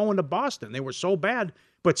pick was going to Boston. They were so bad.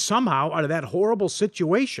 But somehow out of that horrible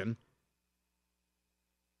situation,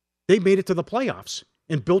 they made it to the playoffs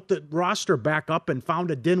and built the roster back up and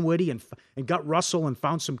found a Dinwiddie and got Russell and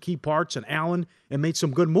found some key parts and Allen and made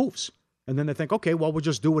some good moves. And then they think, okay, well, we'll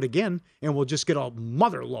just do it again and we'll just get a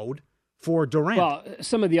mother load for Durant. Well,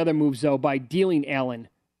 some of the other moves, though, by dealing Allen,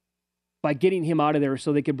 by getting him out of there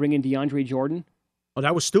so they could bring in DeAndre Jordan. Oh,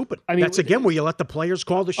 that was stupid. I mean, that's again where you let the players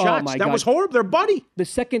call the shots. My that God. was horrible. They're buddy. The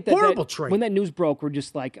second horrible trade. When that news broke, we're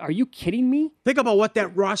just like, are you kidding me? Think about what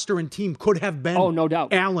that roster and team could have been. Oh, no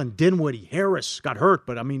doubt. Allen, Dinwiddie, Harris got hurt,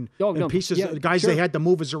 but I mean, pieces, the guys they had to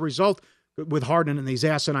move as a result with Harden and these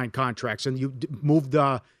asinine contracts, and you moved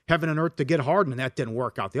heaven and earth to get Harden, and that didn't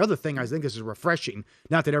work out. The other thing I think is refreshing,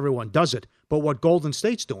 not that everyone does it, but what Golden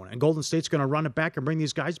State's doing, and Golden State's going to run it back and bring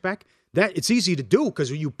these guys back. That it's easy to do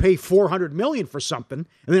because you pay $400 million for something, and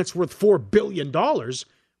then it's worth $4 billion.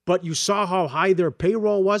 But you saw how high their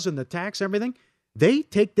payroll was and the tax, and everything. They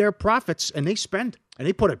take their profits and they spend, and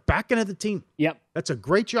they put it back into the team. Yep, that's a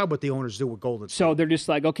great job what the owners do with Golden State. So they're just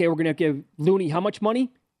like, okay, we're going to give Looney how much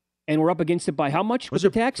money? And we're up against it by how much with the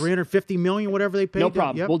tax? $350 million, whatever they paid. No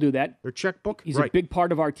problem. Yep. We'll do that. Their checkbook. He's a big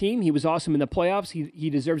part of our team. He was awesome in the playoffs. He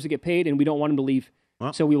deserves to get paid, and we don't want him to leave.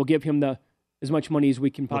 Well, so we will give him as much money as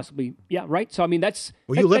we can possibly. Yeah, right. So I mean, that's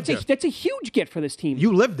a huge get for this team.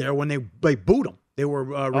 You lived there when they booed him. They were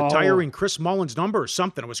retiring Chris Mullin's number or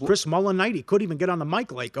something. It was Chris Mullin night. He couldn't even get on the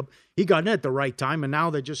mic like him. He got in at the right time, and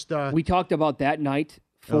now they just. We talked about that night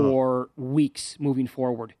for weeks moving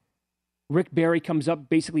forward. Rick Barry comes up,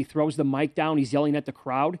 basically throws the mic down. He's yelling at the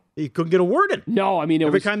crowd. He couldn't get a word in. No, I mean,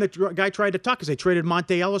 every time the guy tried to talk, because they traded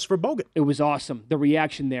Monte Ellis for Bogut. It was awesome. The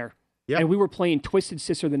reaction there. Yep. And we were playing Twisted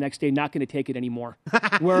Sister the next day, not going to take it anymore.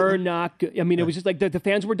 We're not good. I mean, it was just like the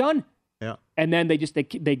fans were done. Yeah. And then they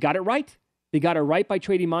got it right. They got it right by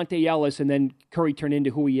trading Monte Ellis, and then Curry turned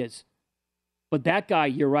into who he is. But that guy,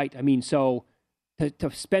 you're right. I mean, so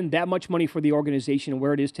to spend that much money for the organization and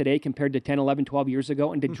where it is today compared to 10, 11, 12 years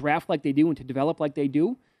ago, and to draft like they do and to develop like they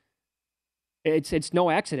do, it's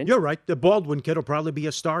no accident. You're right. The Baldwin kid will probably be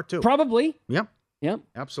a star, too. Probably. Yep. Yep.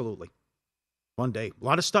 Absolutely. One day. A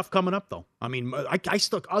lot of stuff coming up, though. I mean, I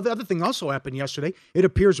still. The other thing also happened yesterday. It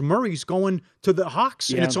appears Murray's going to the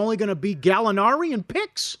Hawks, and it's only going to be Gallinari and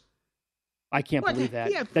picks. I can't believe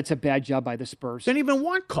that. Yeah. That's a bad job by the Spurs. They didn't even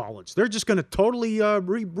want Collins. They're just going to totally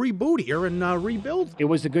reboot here and rebuild. It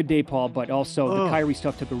was a good day, Paul, but also the Kyrie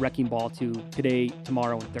stuff took a wrecking ball to today,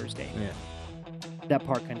 tomorrow, and Thursday. Yeah. That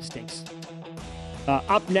part kind of stinks.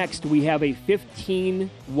 Up next, we have a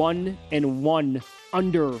 15-1-1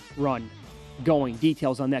 under run going.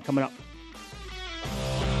 Details on that coming up.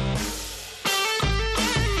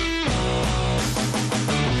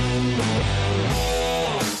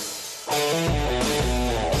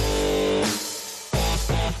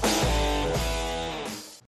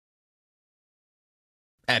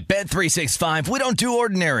 At Bet365, we don't do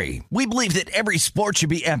ordinary. We believe that every sport should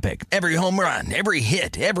be epic. Every home run, every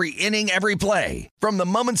hit, every inning, every play. From the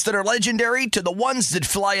moments that are legendary to the ones that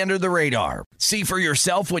fly under the radar. See for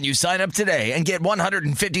yourself when you sign up today and get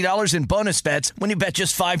 $150 in bonus bets when you bet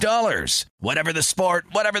just $5. Whatever the sport,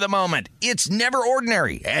 whatever the moment, it's never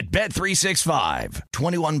ordinary at Bet365.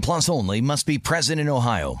 21 plus only. Must be present in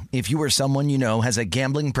Ohio. If you or someone you know has a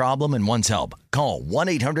gambling problem and wants help, call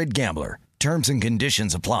 1-800-GAMBLER. Terms and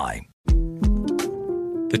conditions apply.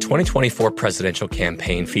 The 2024 presidential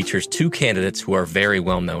campaign features two candidates who are very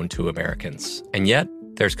well known to Americans. And yet,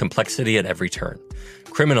 there's complexity at every turn.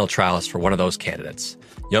 Criminal trials for one of those candidates.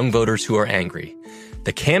 Young voters who are angry.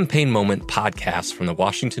 The Campaign Moment podcast from the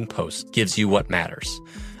Washington Post gives you what matters.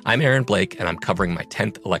 I'm Aaron Blake, and I'm covering my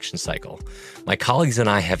 10th election cycle. My colleagues and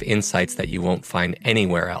I have insights that you won't find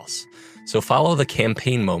anywhere else. So follow the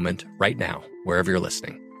Campaign Moment right now, wherever you're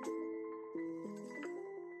listening.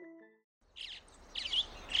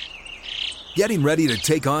 Getting ready to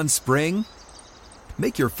take on spring?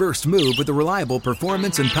 Make your first move with the reliable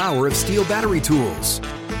performance and power of Steel battery tools.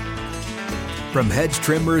 From hedge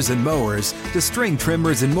trimmers and mowers to string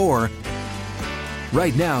trimmers and more,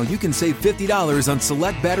 Right now, you can save $50 on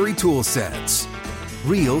select battery tool sets.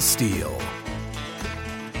 Real STIHL.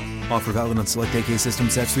 Offer valid on select AK system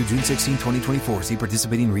sets through June 16, 2024. See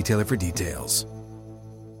participating retailer for details.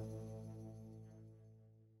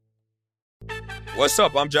 What's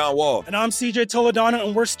up? I'm John Wall. And I'm CJ Toledano,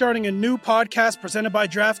 and we're starting a new podcast presented by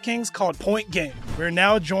DraftKings called Point Game. We're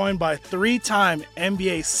now joined by three-time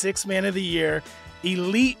NBA Sixth Man of the Year,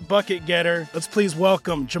 elite bucket getter. Let's please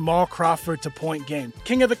welcome Jamal Crawford to Point Game.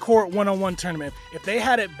 King of the Court one-on-one tournament. If they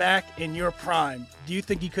had it back in your prime, do you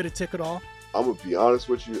think you could have took it all? I'm going to be honest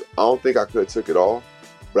with you. I don't think I could have took it all,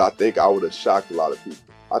 but I think I would have shocked a lot of people.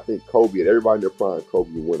 I think Kobe and everybody in their prime,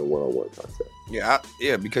 Kobe would win a one-on-one contest.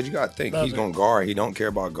 Yeah, because you got to think. He's going to guard. He don't care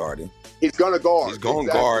about guarding. He's going to guard. He's going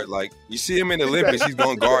to guard. Like, you see him in the Olympics, he's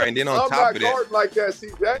going to guard. And then on top of that. I'm not guarding like that,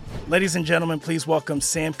 CJ. Ladies and gentlemen, please welcome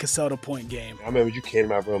Sam Cassell to Point Game. I remember you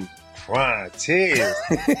came out from crying, tears.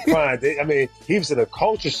 Crying. I mean, he was in a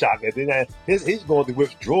culture shock. And then he's going through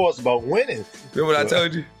withdrawals about winning. Remember what I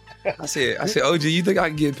told you? I said, OG, you think I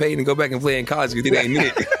can get paid and go back and play in college because it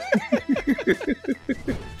ain't it?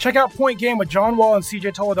 Check out Point Game with John Wall and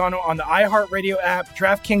CJ Toledano on the iHeartRadio app,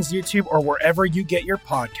 DraftKings YouTube, or wherever you get your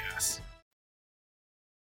podcasts.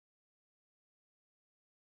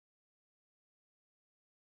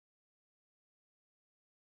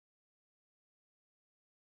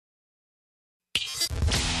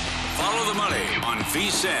 Follow the money on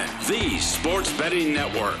VSiN, the Sports Betting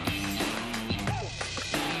Network.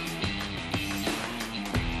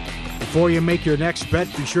 Before you make your next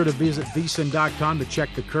bet, be sure to visit vsin.com to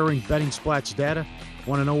check the current betting splats data.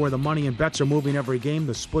 Want to know where the money and bets are moving every game?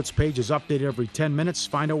 The splits page is updated every 10 minutes.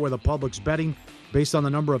 Find out where the public's betting based on the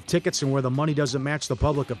number of tickets and where the money doesn't match the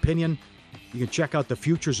public opinion. You can check out the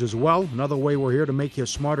futures as well. Another way we're here to make you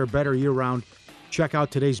smarter, better year-round. Check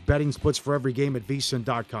out today's betting splits for every game at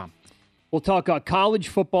vsin.com. We'll talk college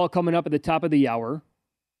football coming up at the top of the hour.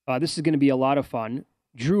 This is going to be a lot of fun.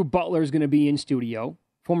 Drew Butler is going to be in studio.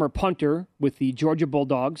 Former punter with the Georgia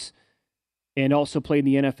Bulldogs, and also played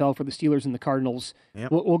in the NFL for the Steelers and the Cardinals.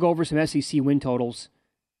 Yep. We'll go over some SEC win totals.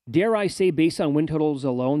 Dare I say, based on win totals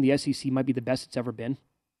alone, the SEC might be the best it's ever been?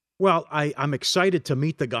 Well, I'm excited to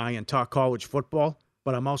meet the guy and talk college football,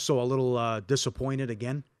 but I'm also a little disappointed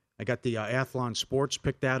again. I got the Athlon Sports,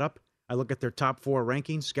 picked that up. I look at their top four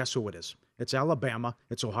rankings. Guess who it is? It's Alabama,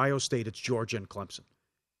 it's Ohio State, it's Georgia, and Clemson.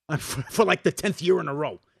 For like the 10th year in a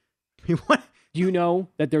row. I mean, what? Do you know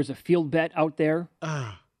that there's a field bet out there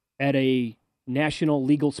at a national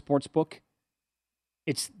legal sports book?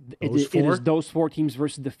 It is those four teams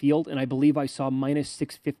versus the field, and I believe I saw minus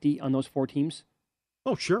 650 on those four teams.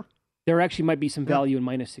 Oh, sure. There actually might be some value in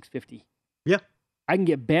minus 650. Yeah. I can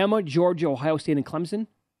get Bama, Georgia, Ohio State, and Clemson.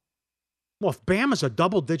 Well, if Bama's a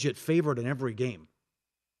double-digit favorite in every game.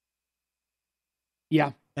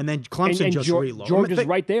 Yeah. And then Clemson just reload. Georgia's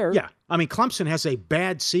right there. Yeah. I mean, Clemson has a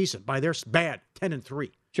bad season. By their bad, 10-3.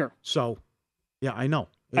 Sure. So, yeah, I know.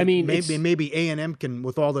 I mean, maybe A&M can,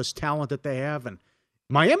 with all this talent that they have, and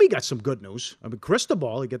Miami got some good news. I mean,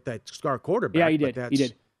 Cristobal, he got that star quarterback. Yeah, he did. He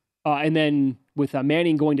did. And then with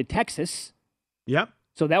Manning going to Texas. Yep.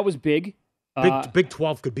 So that was big. Big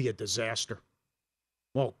 12 could be a disaster.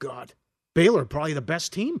 Oh, God. Baylor, probably the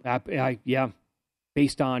best team. Yeah.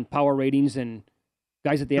 Based on power ratings and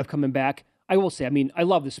guys that they have coming back. I will say, I mean, I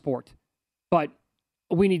love the sport, but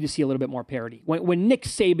we need to see a little bit more parity. When Nick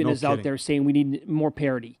Saban is out there saying we need more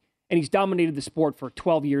parity, and he's dominated the sport for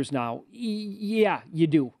 12 years now, yeah, you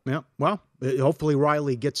do. Yeah, well, hopefully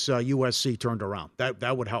Riley gets USC turned around.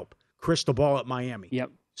 That would help. Cristobal at Miami. Yep.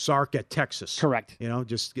 Sark at Texas. Correct. You know,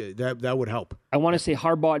 just that would help. I want to say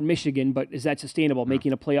Harbaugh at Michigan, but is that sustainable,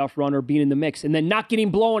 making a playoff run or being in the mix, and then not getting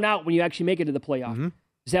blown out when you actually make it to the playoff? Mm-hmm.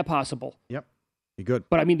 Is that possible? Yep. Good.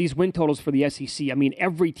 But, I mean, these win totals for the SEC, I mean,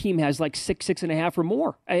 every team has like 6.5 or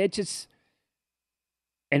more. It's just...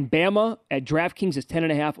 And Bama at DraftKings is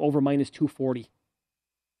 10.5 over minus 240.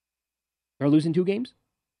 They're losing 2 games?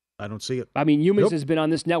 I don't see it. I mean, Humans has been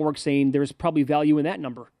on this network saying there's probably value in that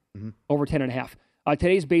number, over 10.5.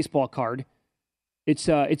 Today's baseball card, it's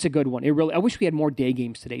a good one. I wish we had more day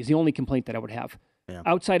games today is the only complaint that I would have. Yeah.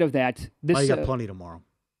 Outside of that... you got plenty tomorrow.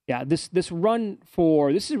 Yeah, this run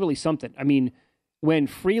this is really something. I mean... When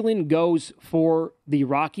Freeland goes for the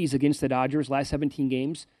Rockies against the Dodgers last 17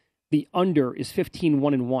 games, the under is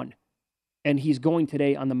 15-1-1. And he's going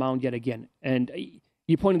today on the mound yet again. And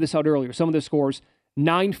you pointed this out earlier. Some of the scores,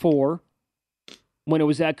 9-4 when it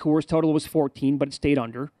was at Coors. Total was 14, but it stayed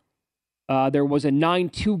under. There was a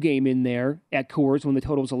 9-2 game in there at Coors when the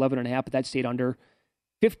total was 11.5, but that stayed under.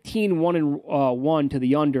 15-1-1 to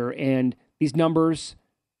the under. And these numbers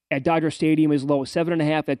at Dodger Stadium as low as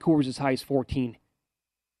 7.5, at Coors as high as 14.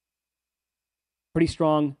 pretty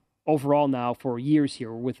strong overall now for years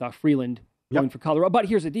here with Freeland going for Colorado. But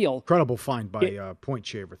here's the deal. Incredible find by Point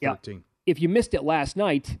Shaver, 13. Yeah. If you missed it last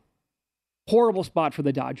night, horrible spot for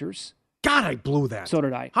the Dodgers. God, I blew that. So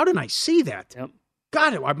did I. How didn't I see that? Yep.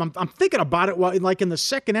 God, I'm thinking about it like in the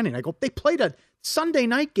second inning. I go, they played a Sunday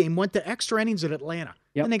night game, went to extra innings at Atlanta.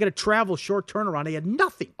 Yep. Then they got to travel short turnaround. They had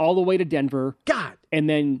nothing. All the way to Denver. God. And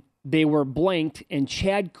then they were blanked, and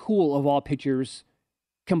Chad Kuhl, of all pitchers,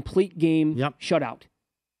 complete game shutout.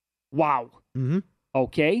 Wow. Mm-hmm.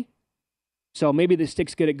 Okay. So maybe the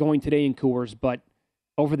Sticks get it going today in Coors, but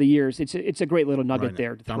over the years, it's a great little nugget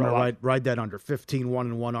there to throw I'm going out. to ride that under,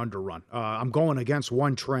 15-1-1 under run. I'm going against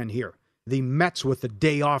one trend here. The Mets with the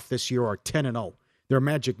day off this year are 10-0. Their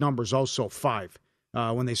magic number is also 5.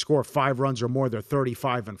 When they score 5 runs or more, they're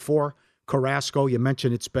 35-4. Carrasco, you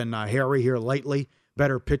mentioned it's been hairy here lately.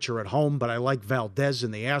 Better pitcher at home, but I like Valdez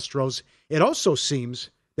and the Astros. It also seems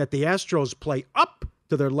that the Astros play up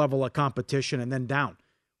to their level of competition and then down.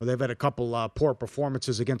 Well, they've had a couple poor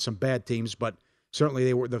performances against some bad teams, but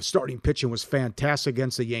certainly the starting pitching was fantastic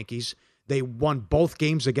against the Yankees. They won both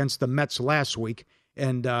games against the Mets last week,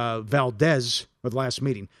 and Valdez, with last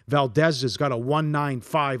meeting, Valdez has got a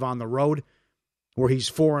 1.95 on the road where he's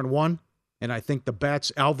 4-1, and I think the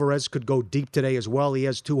bats, Alvarez could go deep today as well. He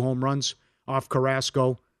has 2 home runs off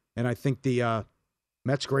Carrasco, and I think the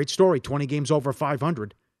Mets, great story, 20 games over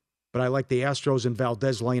 500. But I like the Astros and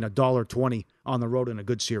Valdez laying $1.20 on the road in a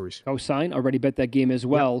good series. Co-sign. Already bet that game as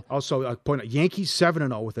well. Yeah. Also, a point: Yankees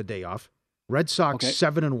 7-0 with a day off. Red Sox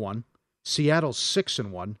 7-1. Seattle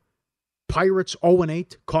 6-1. Pirates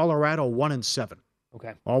 0-8. Colorado 1-7.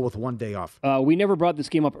 Okay. All with one day off. We never brought this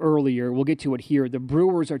game up earlier. We'll get to it here. The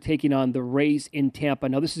Brewers are taking on the Rays in Tampa.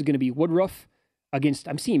 Now, this is going to be Woodruff against,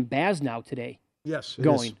 I'm seeing Baz now today. Yes.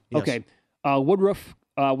 Going. Yes. Okay. Woodruff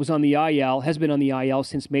was on the IL, has been on the IL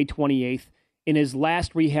since May 28th. In his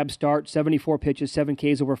last rehab start, 74 pitches, 7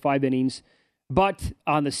 Ks over 5 innings. But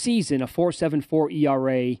on the season, a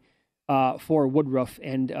 4.74 ERA for Woodruff.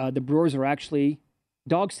 And the Brewers are actually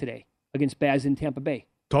dogs today against Baz in Tampa Bay.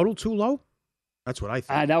 Total too low? That's what I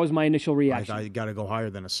think. That was my initial reaction. I got to go higher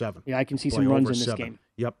than a 7. Yeah, I can see some runs in this 7. game.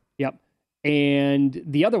 Yep. And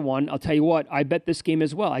the other one, I'll tell you what, I bet this game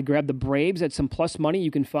as well. I grabbed the Braves at some plus money. You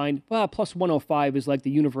can find, plus 105 is like the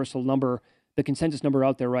universal number, the consensus number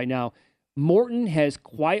out there right now. Morton has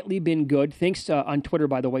quietly been good. Thanks on Twitter,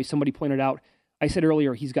 by the way, somebody pointed out, I said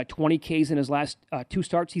earlier, he's got 20 Ks in his last 2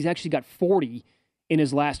 starts. He's actually got 40 in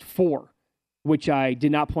his last 4, which I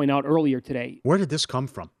did not point out earlier today. Where did this come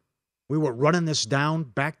from? We were running this down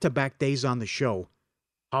back-to-back days on the show,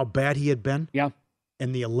 how bad he had been. Yeah.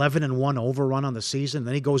 And the 11-1 overrun on the season.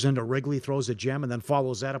 Then he goes into Wrigley, throws a gem, and then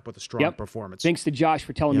follows that up with a strong performance. Thanks to Josh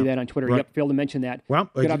for telling me that on Twitter. Right. Yep, failed to mention that. Well,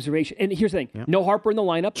 good observation. And here's the thing. No Harper in the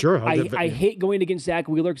lineup. Sure. I hate going against Zach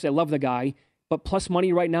Wheeler because I love the guy. But plus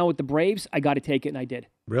money right now with the Braves, I got to take it, and I did.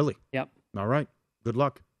 Really? Yep. All right. Good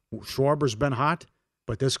luck. Schwarber's been hot,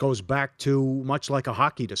 but this goes back to much like a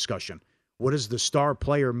hockey discussion. What does the star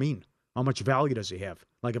player mean? How much value does he have?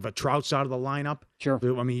 Like if a Trout's out of the lineup? Sure.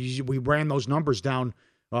 I mean, we ran those numbers down.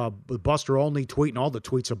 Buster Olney tweeting all the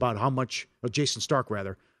tweets about how much, Jason Stark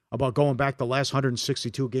rather, about going back the last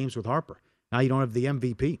 162 games with Harper. Now you don't have the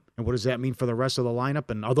MVP. And what does that mean for the rest of the lineup?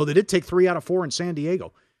 And although they did take 3 out of 4 in San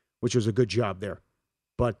Diego, which was a good job there.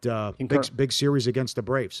 But big series against the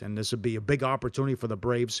Braves. And this would be a big opportunity for the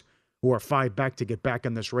Braves, who are 5 back, to get back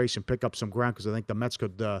in this race and pick up some ground, because I think the Mets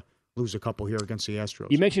could lose a couple here against the Astros.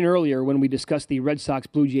 You mentioned earlier when we discussed the Red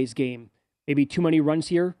Sox-Blue Jays game, maybe too many runs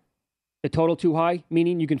here. The total too high,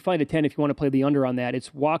 meaning you can find a 10 if you want to play the under on that.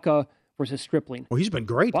 It's Wacha versus Stripling. Well, he's been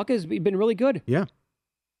great. Wacha's been really good. Yeah.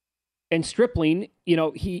 And Stripling,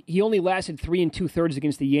 he only lasted 3 2/3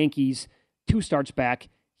 against the Yankees, 2 starts back.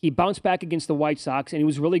 He bounced back against the White Sox, and he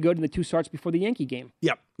was really good in the 2 starts before the Yankee game.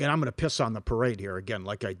 Yep. And I'm going to piss on the parade here again,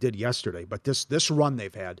 like I did yesterday. But this run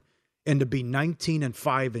they've had, and to be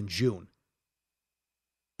 19-5 in June,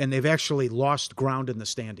 and they've actually lost ground in the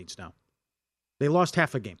standings now. They lost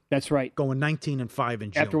half a game. That's right. Going 19-5 in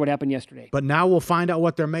June. After what happened yesterday. But now we'll find out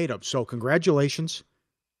what they're made of. So congratulations.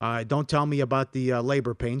 Don't tell me about the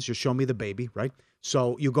labor pains. Just show me the baby, right?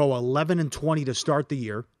 So you go 11-20 to start the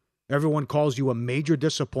year. Everyone calls you a major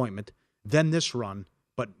disappointment. Then this run,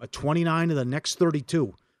 but a 29 of the next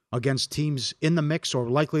 32 against teams in the mix or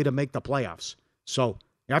likely to make the playoffs. So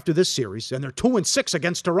after this series, and they're 2-6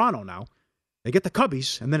 against Toronto now, they get the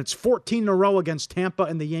Cubbies, and then it's 14 in a row against Tampa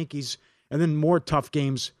and the Yankees, and then more tough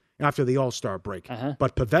games after the All-Star break.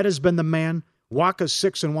 But Pavetta's been the man. Wacha's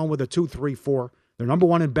 6-1 with a 2.34. They're number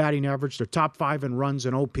 1 in batting average. They're top 5 in runs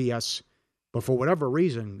and OPS. But for whatever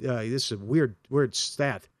reason, this is a weird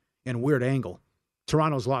stat and weird angle.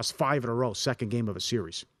 Toronto's lost 5 in a row, second game of a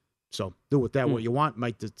series. So do with that what you want.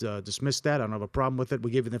 Might dismiss that. I don't have a problem with it.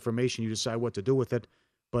 We give you the information. You decide what to do with it.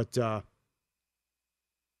 But the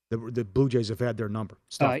Blue Jays have had their number.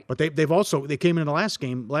 Right. But they came into last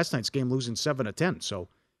night's game, losing 7-10. So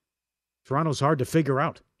Toronto's hard to figure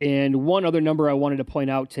out. And one other number I wanted to point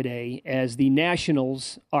out today, as the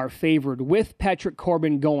Nationals are favored with Patrick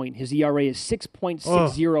Corbin going. His ERA is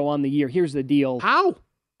 6.60 on the year. Here's the deal. How?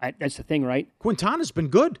 That's the thing, right? Quintana's been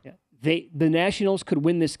good. Yeah. The Nationals could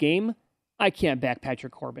win this game. I can't back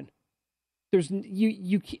Patrick Corbin. How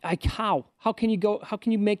can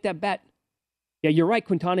you make that bet? Yeah, you're right.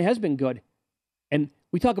 Quintana has been good. And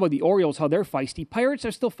we talk about the Orioles, how they're feisty. Pirates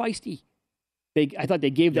are still feisty. I thought they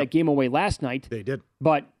gave that game away last night. They did.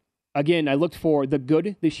 But again, I looked for the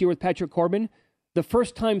good this year with Patrick Corbin. The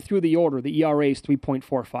first time through the order, the ERA is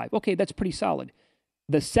 3.45. Okay, that's pretty solid.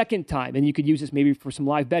 The second time, and you could use this maybe for some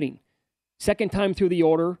live betting. Second time through the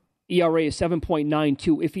order, ERA is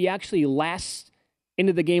 7.92. If he actually lasts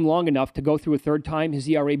into the game long enough to go through a third time, his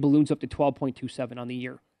ERA balloons up to 12.27 on the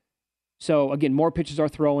year. So again, more pitches are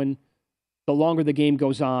throwing. The longer the game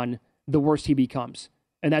goes on, the worse he becomes.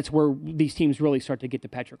 And that's where these teams really start to get to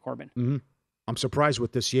Patrick Corbin. Mm-hmm. I'm surprised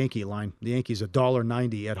with this Yankee line. The Yankees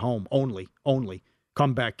 $1.90 at home only.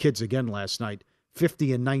 Comeback kids again last night.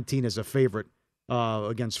 50-19 as a favorite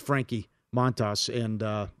against Frankie Montas.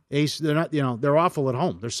 And Ace, they're not, they're awful at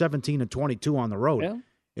home. They're 17-22 on the road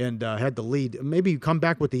and had the lead. Maybe you come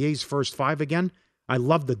back with the A's first 5 again. I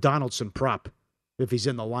love the Donaldson prop if he's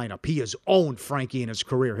in the lineup. He has owned Frankie in his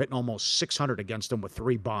career, hitting almost 600 against him with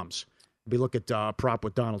 3 bombs. Maybe look at prop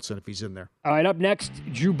with Donaldson if he's in there. All right, up next,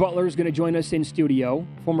 Drew Butler is going to join us in studio.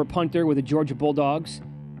 Former punter with the Georgia Bulldogs,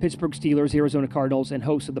 Pittsburgh Steelers, Arizona Cardinals, and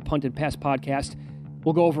host of the Punt and Pass podcast.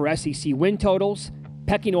 We'll go over SEC win totals,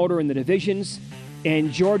 pecking order in the divisions,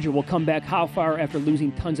 and Georgia will come back how far after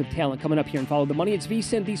losing tons of talent. Coming up here and Follow the Money. It's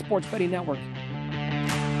VSiN, the Sports Betting Network.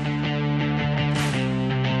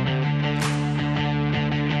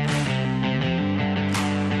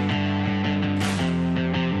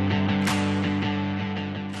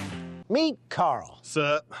 Meet Carl.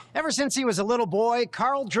 Sup? Ever since he was a little boy,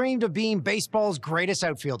 Carl dreamed of being baseball's greatest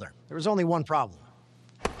outfielder. There was only one problem.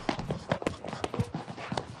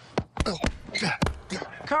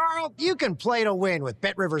 Carl, you can play to win with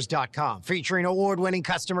BetRivers.com, featuring award-winning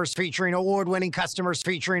customers, featuring award-winning customers,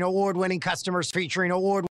 featuring award-winning customers, featuring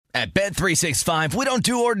award. At Bet365, we don't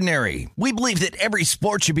do ordinary. We believe that every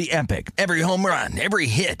sport should be epic. Every home run, every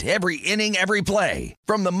hit, every inning, every play.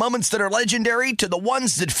 From the moments that are legendary to the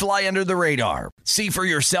ones that fly under the radar. See for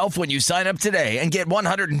yourself when you sign up today and get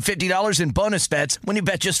 $150 in bonus bets when you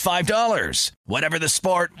bet just $5. Whatever the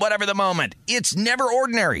sport, whatever the moment, it's never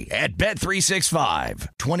ordinary at Bet365.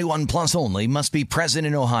 21 plus only. Must be present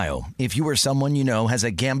in Ohio. If you or someone you know has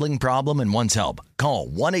a gambling problem and wants help, call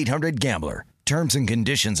 1-800-GAMBLER. Terms and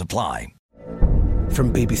conditions apply.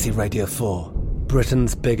 From BBC Radio 4,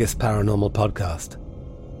 Britain's biggest paranormal podcast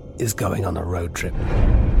is going on a road trip.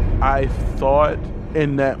 I thought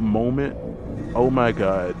in that moment, oh my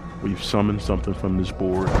God, we've summoned something from this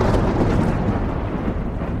board.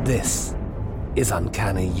 This is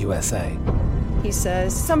Uncanny USA. He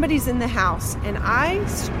says, somebody's in the house, and I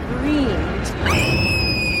screamed.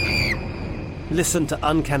 Listen to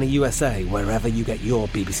Uncanny USA wherever you get your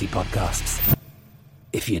BBC podcasts,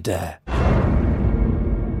 if you dare.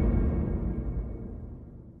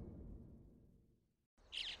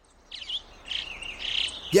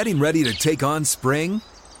 Getting ready to take on spring?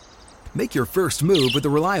 Make your first move with the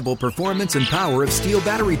reliable performance and power of Steel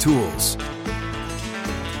battery tools.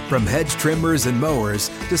 From hedge trimmers and mowers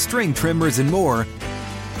to string trimmers and more,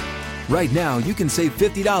 right now you can save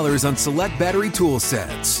 $50 on select battery tool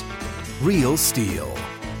sets. Real Steel.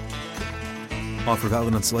 Offer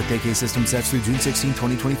valid on select AK system sets through June 16,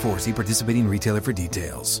 2024. See participating retailer for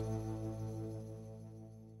details.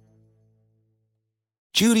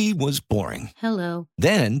 Judy was boring. Hello.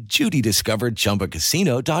 Then Judy discovered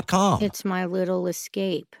ChumbaCasino.com. It's my little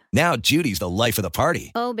escape. Now Judy's the life of the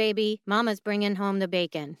party. Oh, baby, mama's bringing home the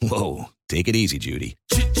bacon. Whoa, take it easy, Judy.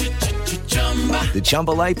 The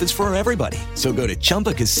Chumba life is for everybody. So go to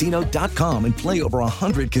ChumbaCasino.com and play over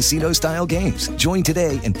 100 casino-style games. Join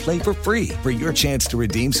today and play for free for your chance to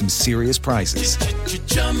redeem some serious prizes.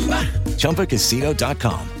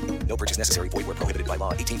 ChumbaCasino.com. No purchase necessary. Void where prohibited by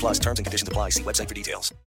law. 18 plus terms and conditions apply. See website for details.